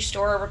grocery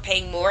store, we're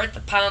paying more at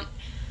the pump,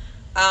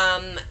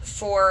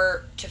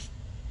 to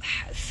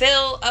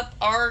fill up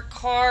our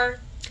car.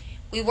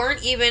 We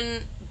weren't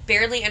even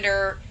barely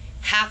under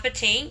half a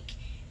tank,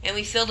 and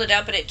we filled it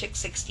up and it took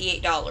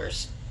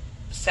 $68.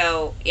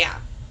 So, yeah.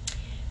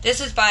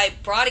 This is by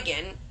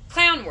Brodigan,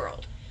 Clown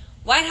World.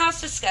 White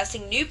House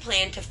discussing new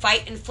plan to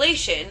fight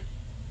inflation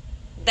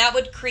that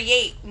would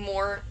create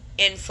more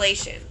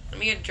inflation. Let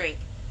me get a drink.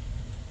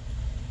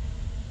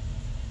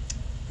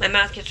 My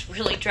mouth gets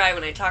really dry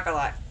when I talk a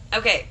lot.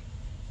 Okay.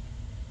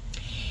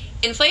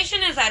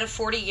 Inflation is at a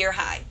 40-year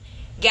high.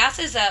 Gas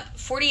is up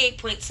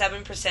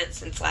 48.7%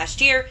 since last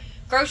year.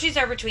 Groceries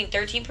are between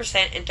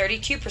 13% and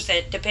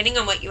 32%, depending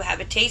on what you have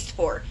a taste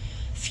for.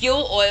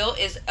 Fuel oil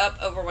is up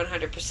over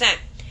 100%.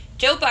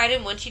 Joe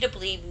Biden wants you to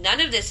believe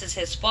none of this is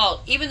his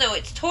fault, even though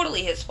it's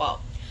totally his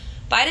fault.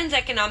 Biden's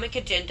economic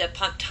agenda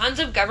pumped tons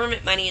of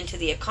government money into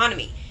the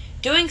economy.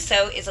 Doing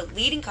so is a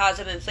leading cause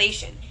of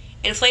inflation.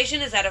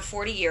 Inflation is at a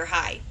 40-year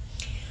high.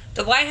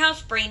 The White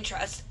House Brain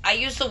Trust, I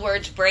use the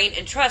words brain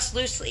and trust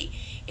loosely,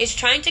 is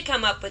trying to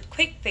come up with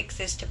quick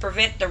fixes to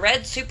prevent the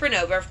red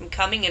supernova from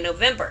coming in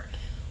November.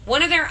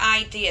 One of their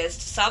ideas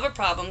to solve a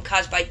problem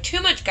caused by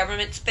too much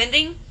government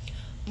spending?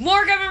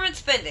 More government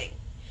spending!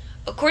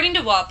 According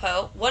to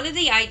WAPO, one of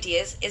the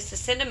ideas is to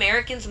send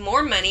Americans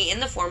more money in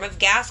the form of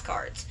gas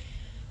cards.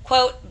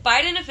 Quote,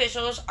 Biden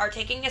officials are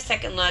taking a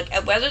second look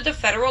at whether the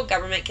federal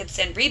government could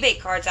send rebate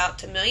cards out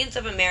to millions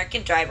of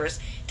American drivers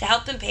to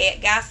help them pay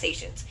at gas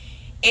stations.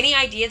 An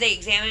idea they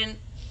examined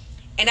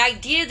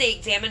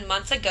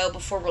months ago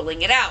before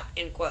ruling it out,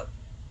 end quote.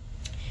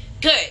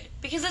 Good,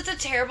 because it's a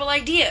terrible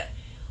idea.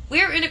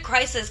 We are in a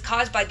crisis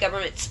caused by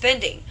government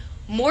spending.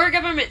 More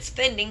government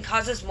spending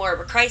causes more of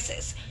a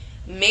crisis.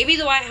 Maybe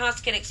the White House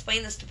can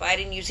explain this to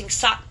Biden using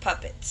sock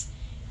puppets.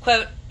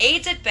 Quote,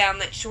 aides had found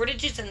that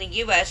shortages in the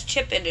U.S.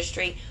 chip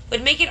industry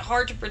would make it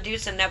hard to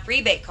produce enough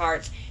rebate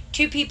cards,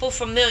 two people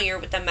familiar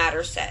with the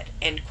matter said,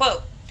 end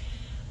quote.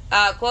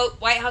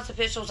 Quote, White House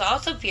officials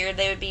also feared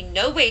there would be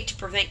no way to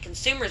prevent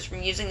consumers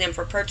from using them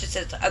for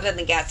purchases other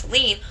than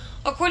gasoline,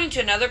 according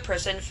to another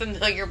person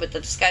familiar with the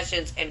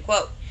discussions, end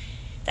quote.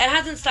 That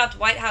hasn't stopped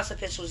White House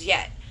officials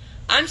yet.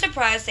 I'm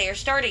surprised they are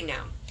starting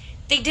now.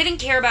 They didn't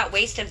care about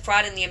waste and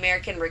fraud in the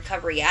American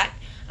Recovery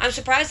Act. I'm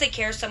surprised they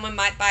care someone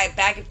might buy a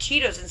bag of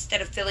Cheetos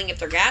instead of filling up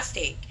their gas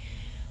tank.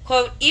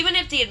 Quote, even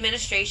if the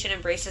administration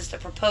embraces the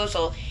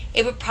proposal,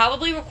 it would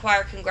probably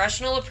require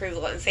congressional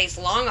approval and face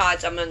long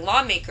odds among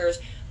lawmakers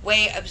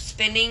wary of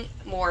spending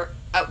more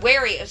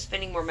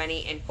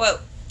money, end quote.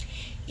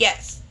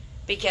 Yes,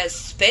 because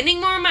spending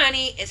more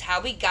money is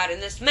how we got in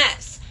this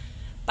mess.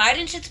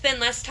 Biden should spend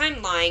less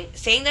time lying,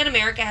 saying that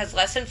America has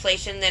less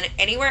inflation than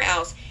anywhere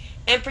else,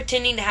 and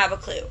pretending to have a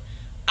clue.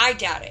 I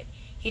doubt it.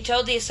 He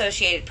told the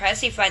Associated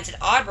Press he finds it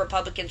odd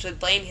Republicans would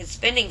blame his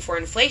spending for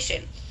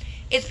inflation.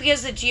 It's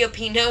because the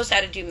GOP knows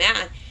how to do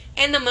math,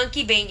 and the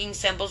monkey-banging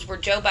symbols where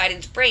Joe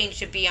Biden's brain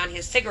should be on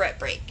his cigarette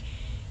break.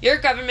 Your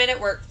government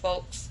at work,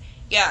 folks.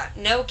 Yeah,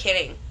 no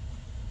kidding.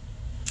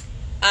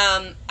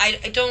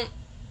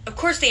 Of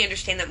course they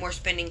understand that more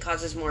spending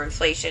causes more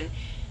inflation.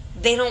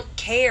 They don't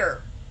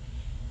care.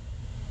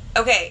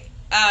 Okay,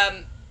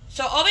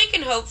 so all we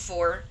can hope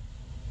for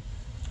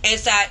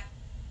is that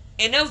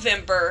in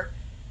November,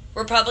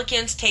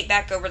 Republicans take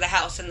back over the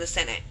House and the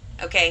Senate.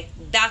 Okay?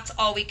 That's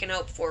all we can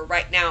hope for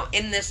right now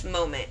in this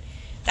moment.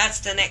 That's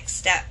the next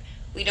step.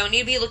 We don't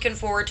need to be looking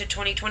forward to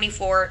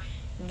 2024.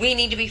 We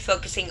need to be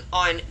focusing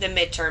on the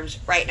midterms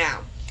right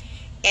now.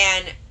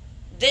 And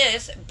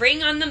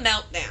bring on the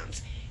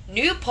meltdowns.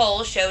 New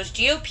poll shows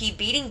GOP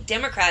beating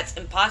Democrats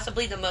in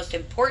possibly the most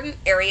important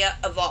area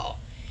of all.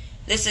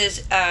 This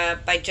is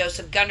by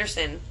Joseph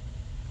Gunderson.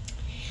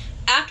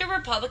 After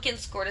Republicans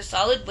scored a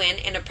solid win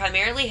in a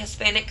primarily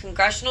Hispanic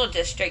congressional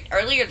district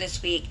earlier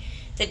this week,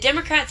 the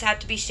Democrats have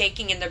to be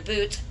shaking in their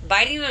boots,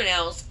 biting their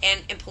nails,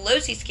 and, in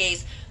Pelosi's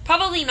case,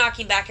 probably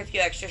knocking back a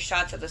few extra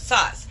shots of the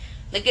sauce,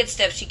 the good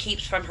stuff she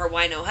keeps from her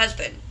wino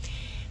husband.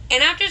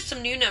 And after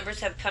some new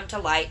numbers have come to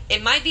light,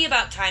 it might be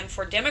about time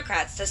for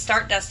Democrats to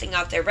start dusting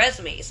off their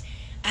resumes,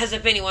 as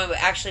if anyone would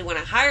actually want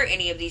to hire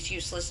any of these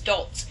useless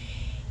dolts.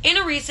 In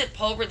a recent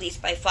poll released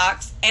by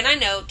Fox, and I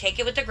know, take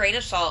it with a grain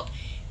of salt,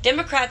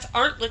 Democrats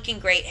aren't looking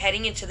great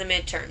heading into the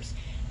midterms.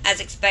 As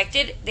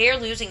expected, they are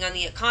losing on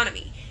the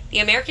economy. The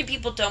American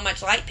people don't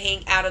much like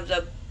paying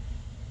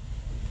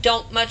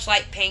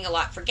a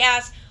lot for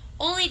gas,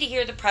 only to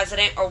hear the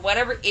president or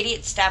whatever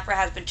idiot staffer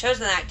has been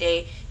chosen that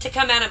day to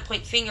come out and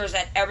point fingers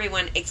at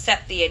everyone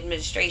except the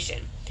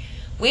administration.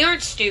 We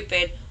aren't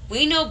stupid.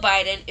 We know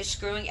Biden is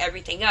screwing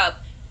everything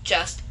up.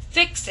 Just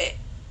fix it.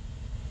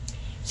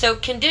 So,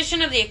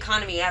 condition of the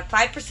economy at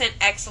 5%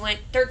 excellent,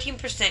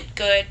 13%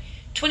 good,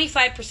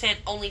 25%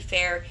 only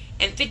fair,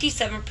 and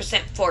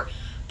 57%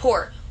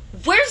 poor.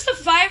 Where's the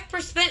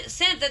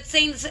 5% that's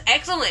saying this is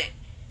excellent?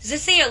 Does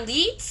this say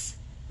elites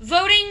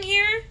voting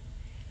here?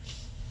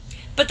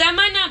 But that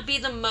might not be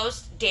the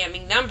most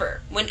damning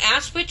number. When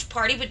asked which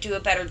party would do a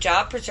better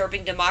job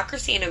preserving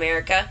democracy in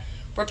America,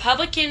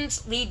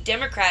 Republicans lead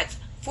Democrats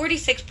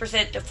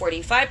 46% to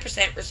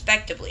 45%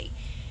 respectively.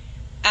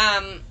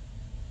 And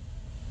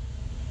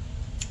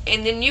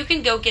then you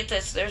can go get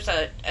this. There's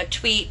a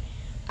tweet.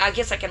 I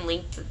guess I can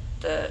link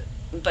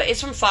but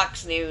it's from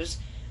Fox News.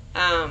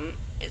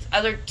 It's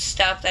other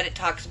stuff that it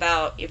talks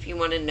about if you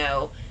want to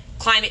know.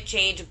 Climate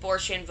change,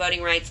 abortion,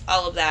 voting rights,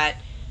 all of that.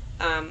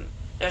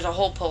 There's a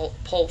whole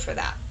poll for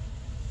that.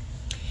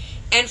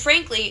 And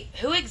frankly,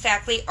 who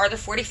exactly are the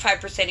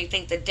 45% who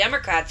think the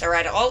Democrats are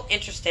at all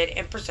interested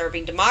in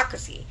preserving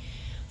democracy?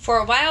 For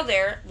a while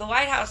there, the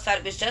White House thought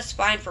it was just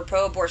fine for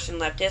pro-abortion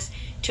leftists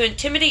to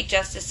intimidate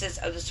justices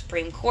of the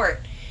Supreme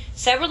Court.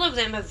 Several of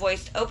them have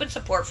voiced open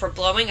support for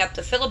blowing up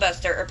the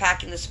filibuster or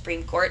packing the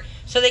Supreme Court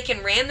so they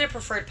can ram their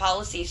preferred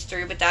policies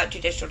through without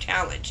judicial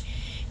challenge.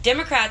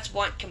 Democrats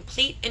want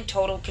complete and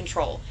total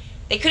control.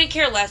 They couldn't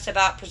care less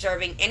about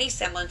preserving any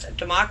semblance of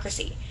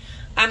democracy.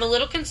 I'm a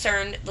little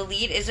concerned the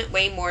lead isn't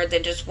way more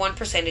than just 1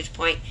 percentage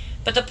point,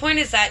 but the point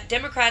is that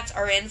Democrats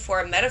are in for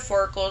a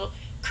metaphorical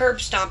curb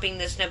stomping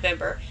this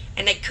November,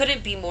 and I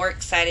couldn't be more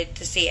excited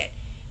to see it.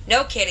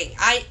 No kidding.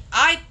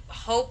 I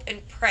hope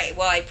and pray,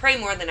 well, I pray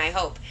more than I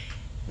hope,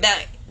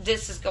 that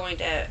this is going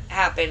to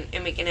happen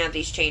and we can have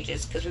these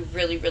changes, because we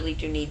really, really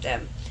do need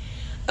them.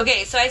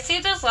 Okay, so I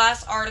saved this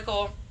last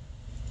article.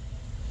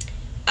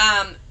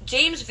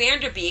 James Van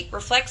Der Beek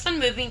reflects on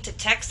moving to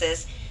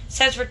Texas,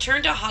 says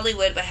return to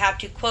Hollywood but have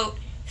to, quote,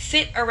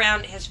 fit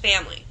around his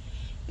family.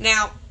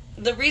 Now,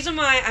 the reason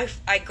why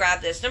I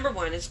grabbed this, number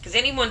one, is because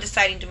anyone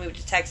deciding to move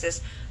to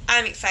Texas,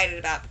 I'm excited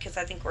about, because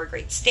I think we're a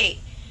great state.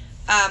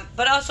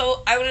 But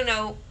also, I want to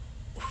know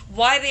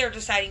why they are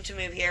deciding to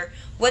move here,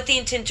 what they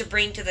intend to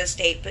bring to the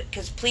state,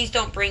 because please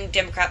don't bring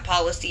Democrat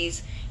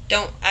policies.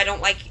 I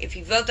don't like, if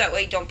you vote that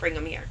way, don't bring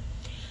them here.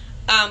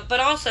 But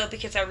also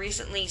because I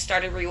recently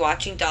started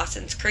rewatching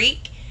Dawson's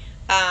Creek,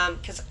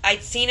 because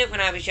I'd seen it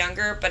when I was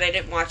younger, but I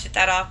didn't watch it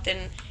that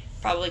often,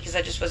 probably because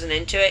I just wasn't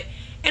into it.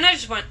 And I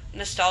just want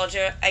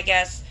nostalgia, I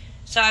guess.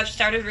 So I've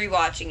started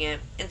rewatching it.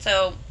 And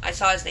so I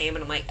saw his name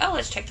and I'm like, oh,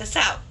 let's check this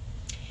out.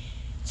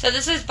 So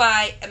this is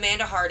by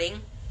Amanda Harding.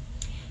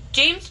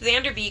 James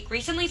Van Der Beek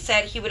recently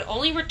said he would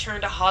only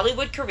return to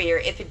Hollywood career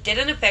if it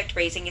didn't affect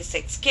raising his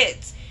 6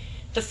 kids.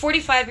 The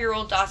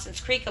 45-year-old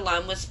Dawson's Creek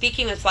alum was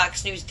speaking with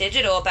Fox News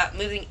Digital about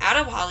moving out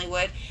of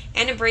Hollywood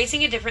and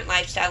embracing a different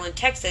lifestyle in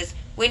Texas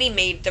when he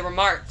made the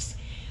remarks.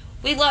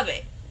 We love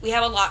it. We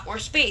have a lot more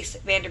space,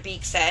 Van Der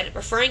Beek said,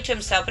 referring to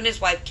himself and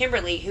his wife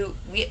Kimberly, who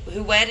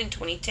wed in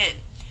 2010.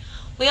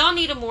 We all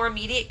need a more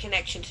immediate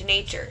connection to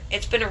nature.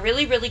 It's been a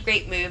really, really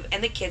great move,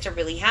 and the kids are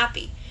really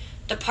happy.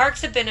 The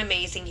parks have been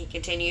amazing, he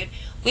continued.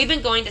 We've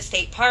been going to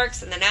state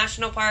parks and the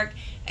national park.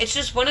 It's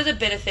just one of the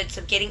benefits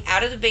of getting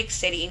out of the big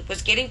city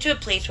was getting to a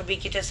place where we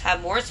could just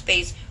have more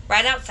space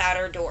right outside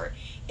our door.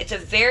 It's a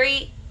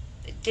very,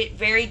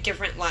 very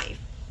different life.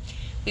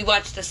 We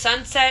watch the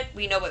sunset.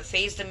 We know what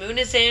phase the moon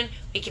is in.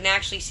 We can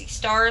actually see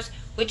stars,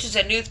 which is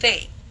a new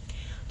thing.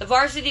 The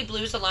Varsity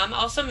Blues alum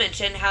also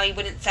mentioned how he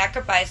wouldn't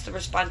sacrifice the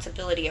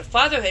responsibility of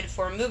fatherhood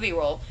for a movie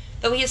role,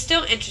 though he is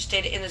still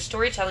interested in the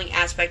storytelling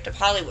aspect of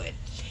Hollywood.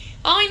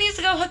 All he needs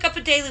to go hook up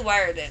a Daily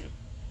Wire then.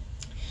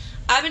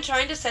 I've been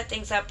trying to set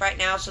things up right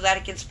now so that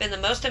I can spend the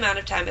most amount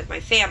of time with my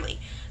family.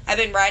 I've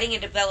been writing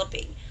and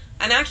developing.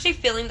 I'm actually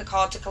feeling the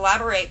call to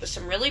collaborate with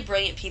some really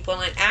brilliant people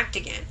and act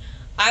again.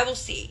 I will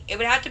see. It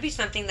would have to be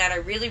something that I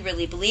really,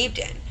 really believed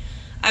in.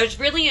 I was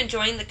really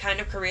enjoying the kind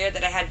of career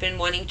that I had been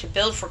wanting to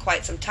build for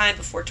quite some time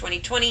before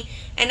 2020,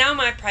 and now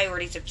my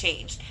priorities have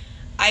changed.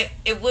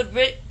 It would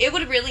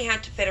really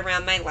have to fit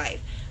around my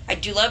life. I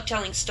do love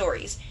telling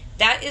stories.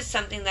 That is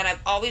something that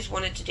I've always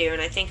wanted to do,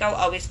 and I think I'll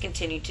always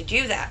continue to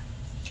do that.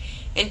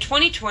 In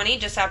 2020,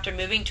 just after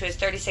moving to his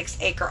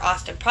 36-acre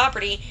Austin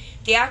property,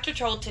 the actor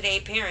told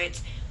Today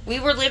parents, "We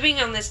were living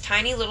on this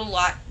tiny little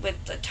lot with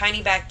a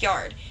tiny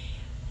backyard.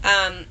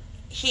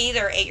 He,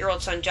 their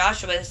 8-year-old son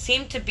Joshua,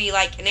 seemed to be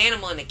like an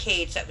animal in a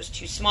cage that was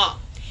too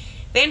small."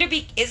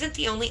 Vanderbeek isn't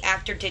the only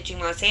actor ditching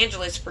Los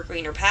Angeles for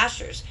greener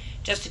pastures.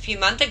 Just a few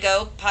months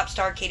ago, pop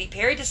star Katy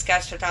Perry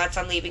discussed her thoughts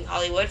on leaving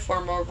Hollywood for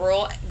a more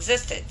rural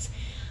existence.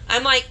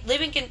 "I'm like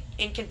living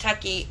in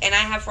Kentucky, and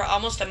I have for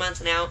almost a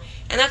month now,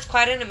 and that's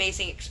quite an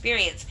amazing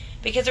experience,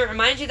 because it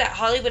reminds you that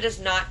Hollywood is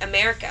not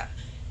America,"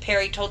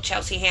 Perry told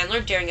Chelsea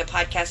Handler during a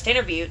podcast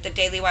interview the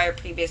Daily Wire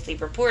previously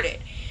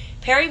reported.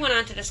 Perry went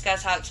on to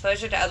discuss how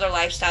exposure to other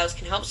lifestyles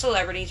can help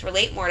celebrities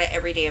relate more to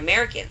everyday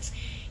Americans.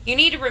 "You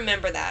need to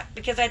remember that,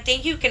 because I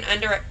think you can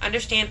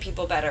understand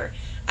people better.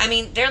 I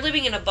mean, they're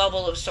living in a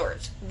bubble of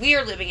sorts. We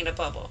are living in a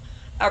bubble.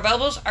 Our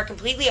bubbles are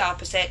completely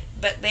opposite,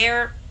 but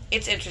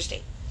it's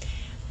interesting."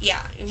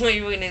 Yeah, what are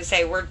you going to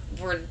say? We're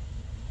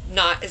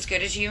not as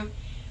good as you?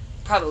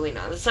 Probably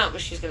not. That's not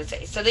what she's going to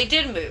say. So they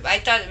did move. I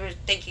thought we were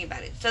thinking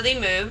about it. So they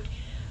moved.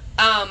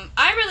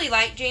 I really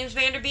like James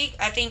Van Der Beek.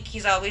 I think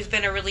he's always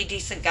been a really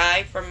decent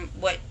guy from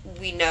what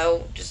we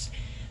know, just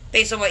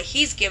based on what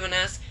he's given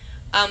us.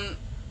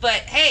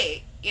 But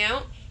hey,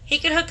 he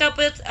could hook up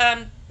with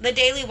the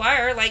Daily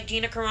Wire like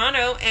Gina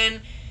Carano,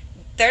 and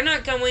they're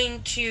not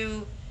going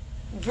to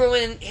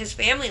ruin his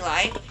family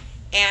life.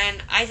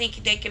 And I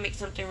think they can make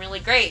something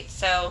really great.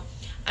 So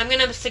I'm going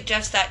to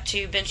suggest that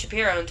to Ben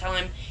Shapiro and tell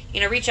him,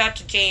 reach out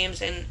to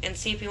James and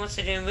see if he wants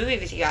to do a movie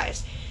with you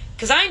guys.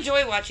 Because I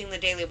enjoy watching the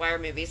Daily Wire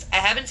movies. I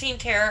haven't seen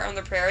Terror on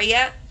the Prairie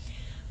yet,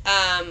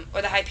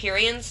 or the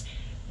Hyperions,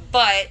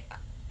 but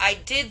I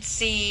did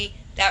see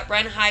that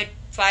Run, Hide,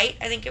 Fight,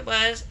 I think it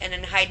was, and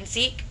then Hide and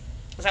Seek.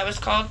 Is that what it's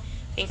called?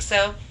 I think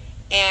so.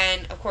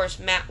 And, of course,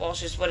 Matt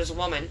Walsh's What is a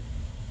Woman?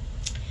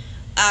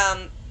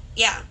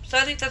 Yeah, so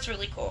I think that's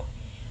really cool.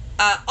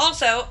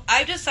 Also,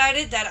 I've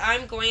decided that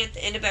I'm going at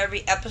the end of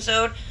every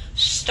episode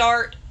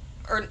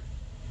or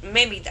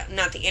maybe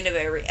not the end of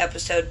every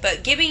episode,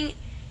 but giving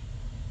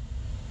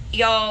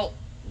y'all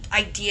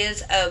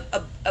ideas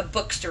of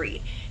books to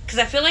read. Because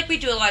I feel like we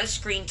do a lot of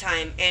screen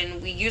time,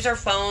 and we use our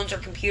phones or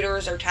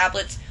computers or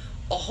tablets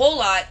a whole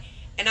lot,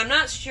 and I'm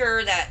not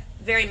sure that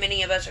very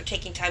many of us are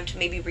taking time to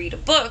maybe read a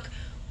book,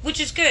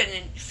 which is good,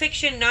 and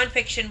fiction,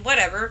 nonfiction,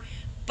 whatever,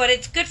 but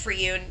it's good for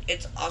you, and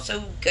it's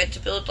also good to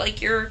build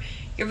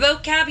your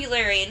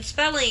vocabulary and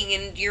spelling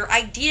and your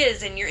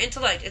ideas and your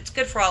intellect. It's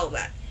good for all of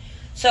that.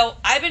 So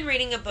I've been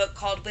reading a book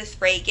called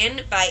With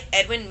Reagan by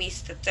Edwin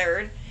Meese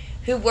III,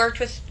 who worked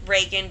with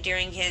Reagan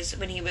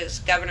when he was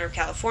governor of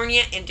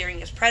California and during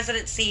his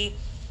presidency.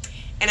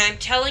 And I'm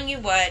telling you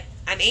what,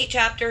 I'm 8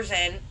 chapters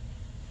in,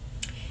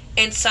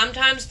 and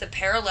sometimes the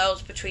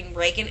parallels between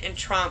Reagan and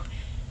Trump,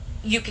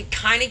 you could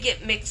kind of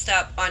get mixed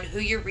up on who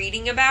you're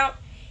reading about.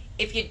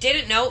 If you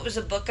didn't know it was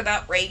a book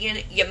about Reagan,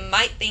 you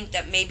might think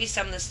that maybe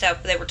some of the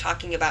stuff they were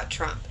talking about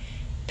Trump.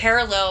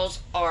 Parallels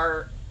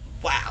are,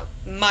 wow,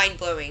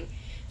 mind-blowing.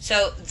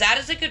 So that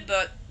is a good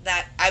book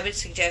that I would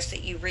suggest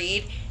that you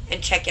read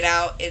and check it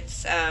out.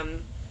 It's,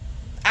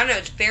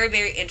 it's very,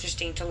 very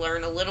interesting to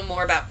learn a little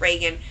more about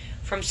Reagan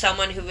from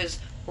someone who was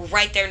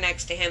right there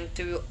next to him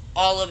through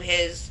all of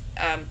his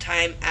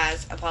time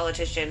as a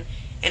politician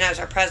and as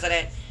our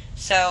president.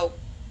 So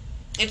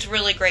it's a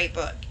really great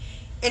book.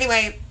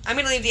 Anyway, I'm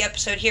going to leave the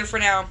episode here for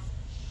now.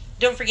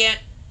 Don't forget,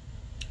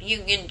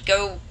 you can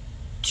go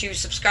to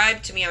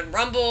subscribe to me on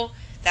Rumble.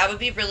 That would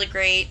be really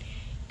great.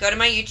 Go to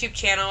my YouTube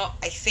channel.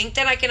 I think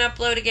that I can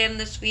upload again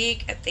this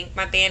week. I think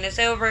my ban is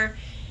over.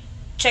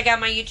 Check out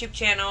my YouTube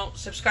channel.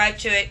 Subscribe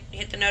to it.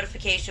 Hit the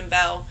notification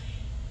bell.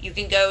 You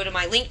can go to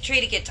my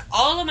Linktree to get to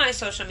all of my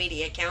social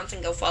media accounts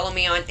and go follow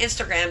me on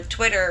Instagram,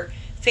 Twitter,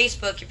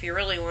 Facebook if you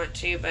really want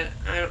to, but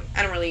I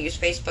don't really use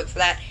Facebook for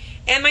that.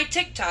 And my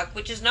TikTok,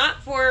 which is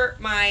not for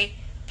my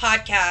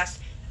podcast.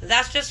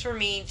 That's just for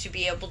me to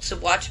be able to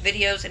watch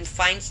videos and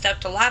find stuff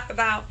to laugh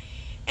about.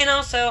 And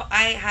also,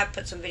 I have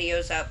put some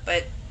videos up,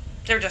 but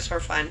they're just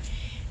for fun.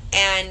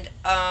 And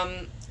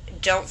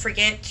don't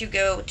forget to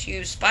go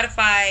to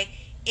Spotify,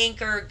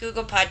 Anchor,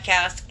 Google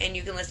Podcasts, and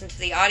you can listen to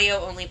the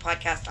audio-only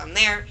podcast on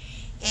there.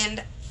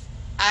 And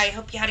I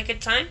hope you had a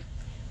good time.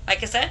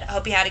 Like I said, I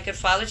hope you had a good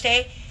Father's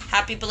Day.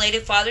 Happy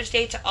belated Father's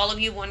Day to all of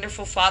you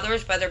wonderful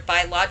fathers, whether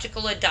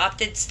biological,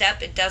 adopted,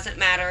 step, it doesn't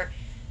matter.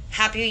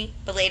 Happy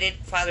belated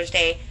Father's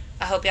Day.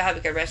 I hope y'all have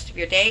a good rest of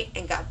your day,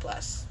 and God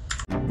bless.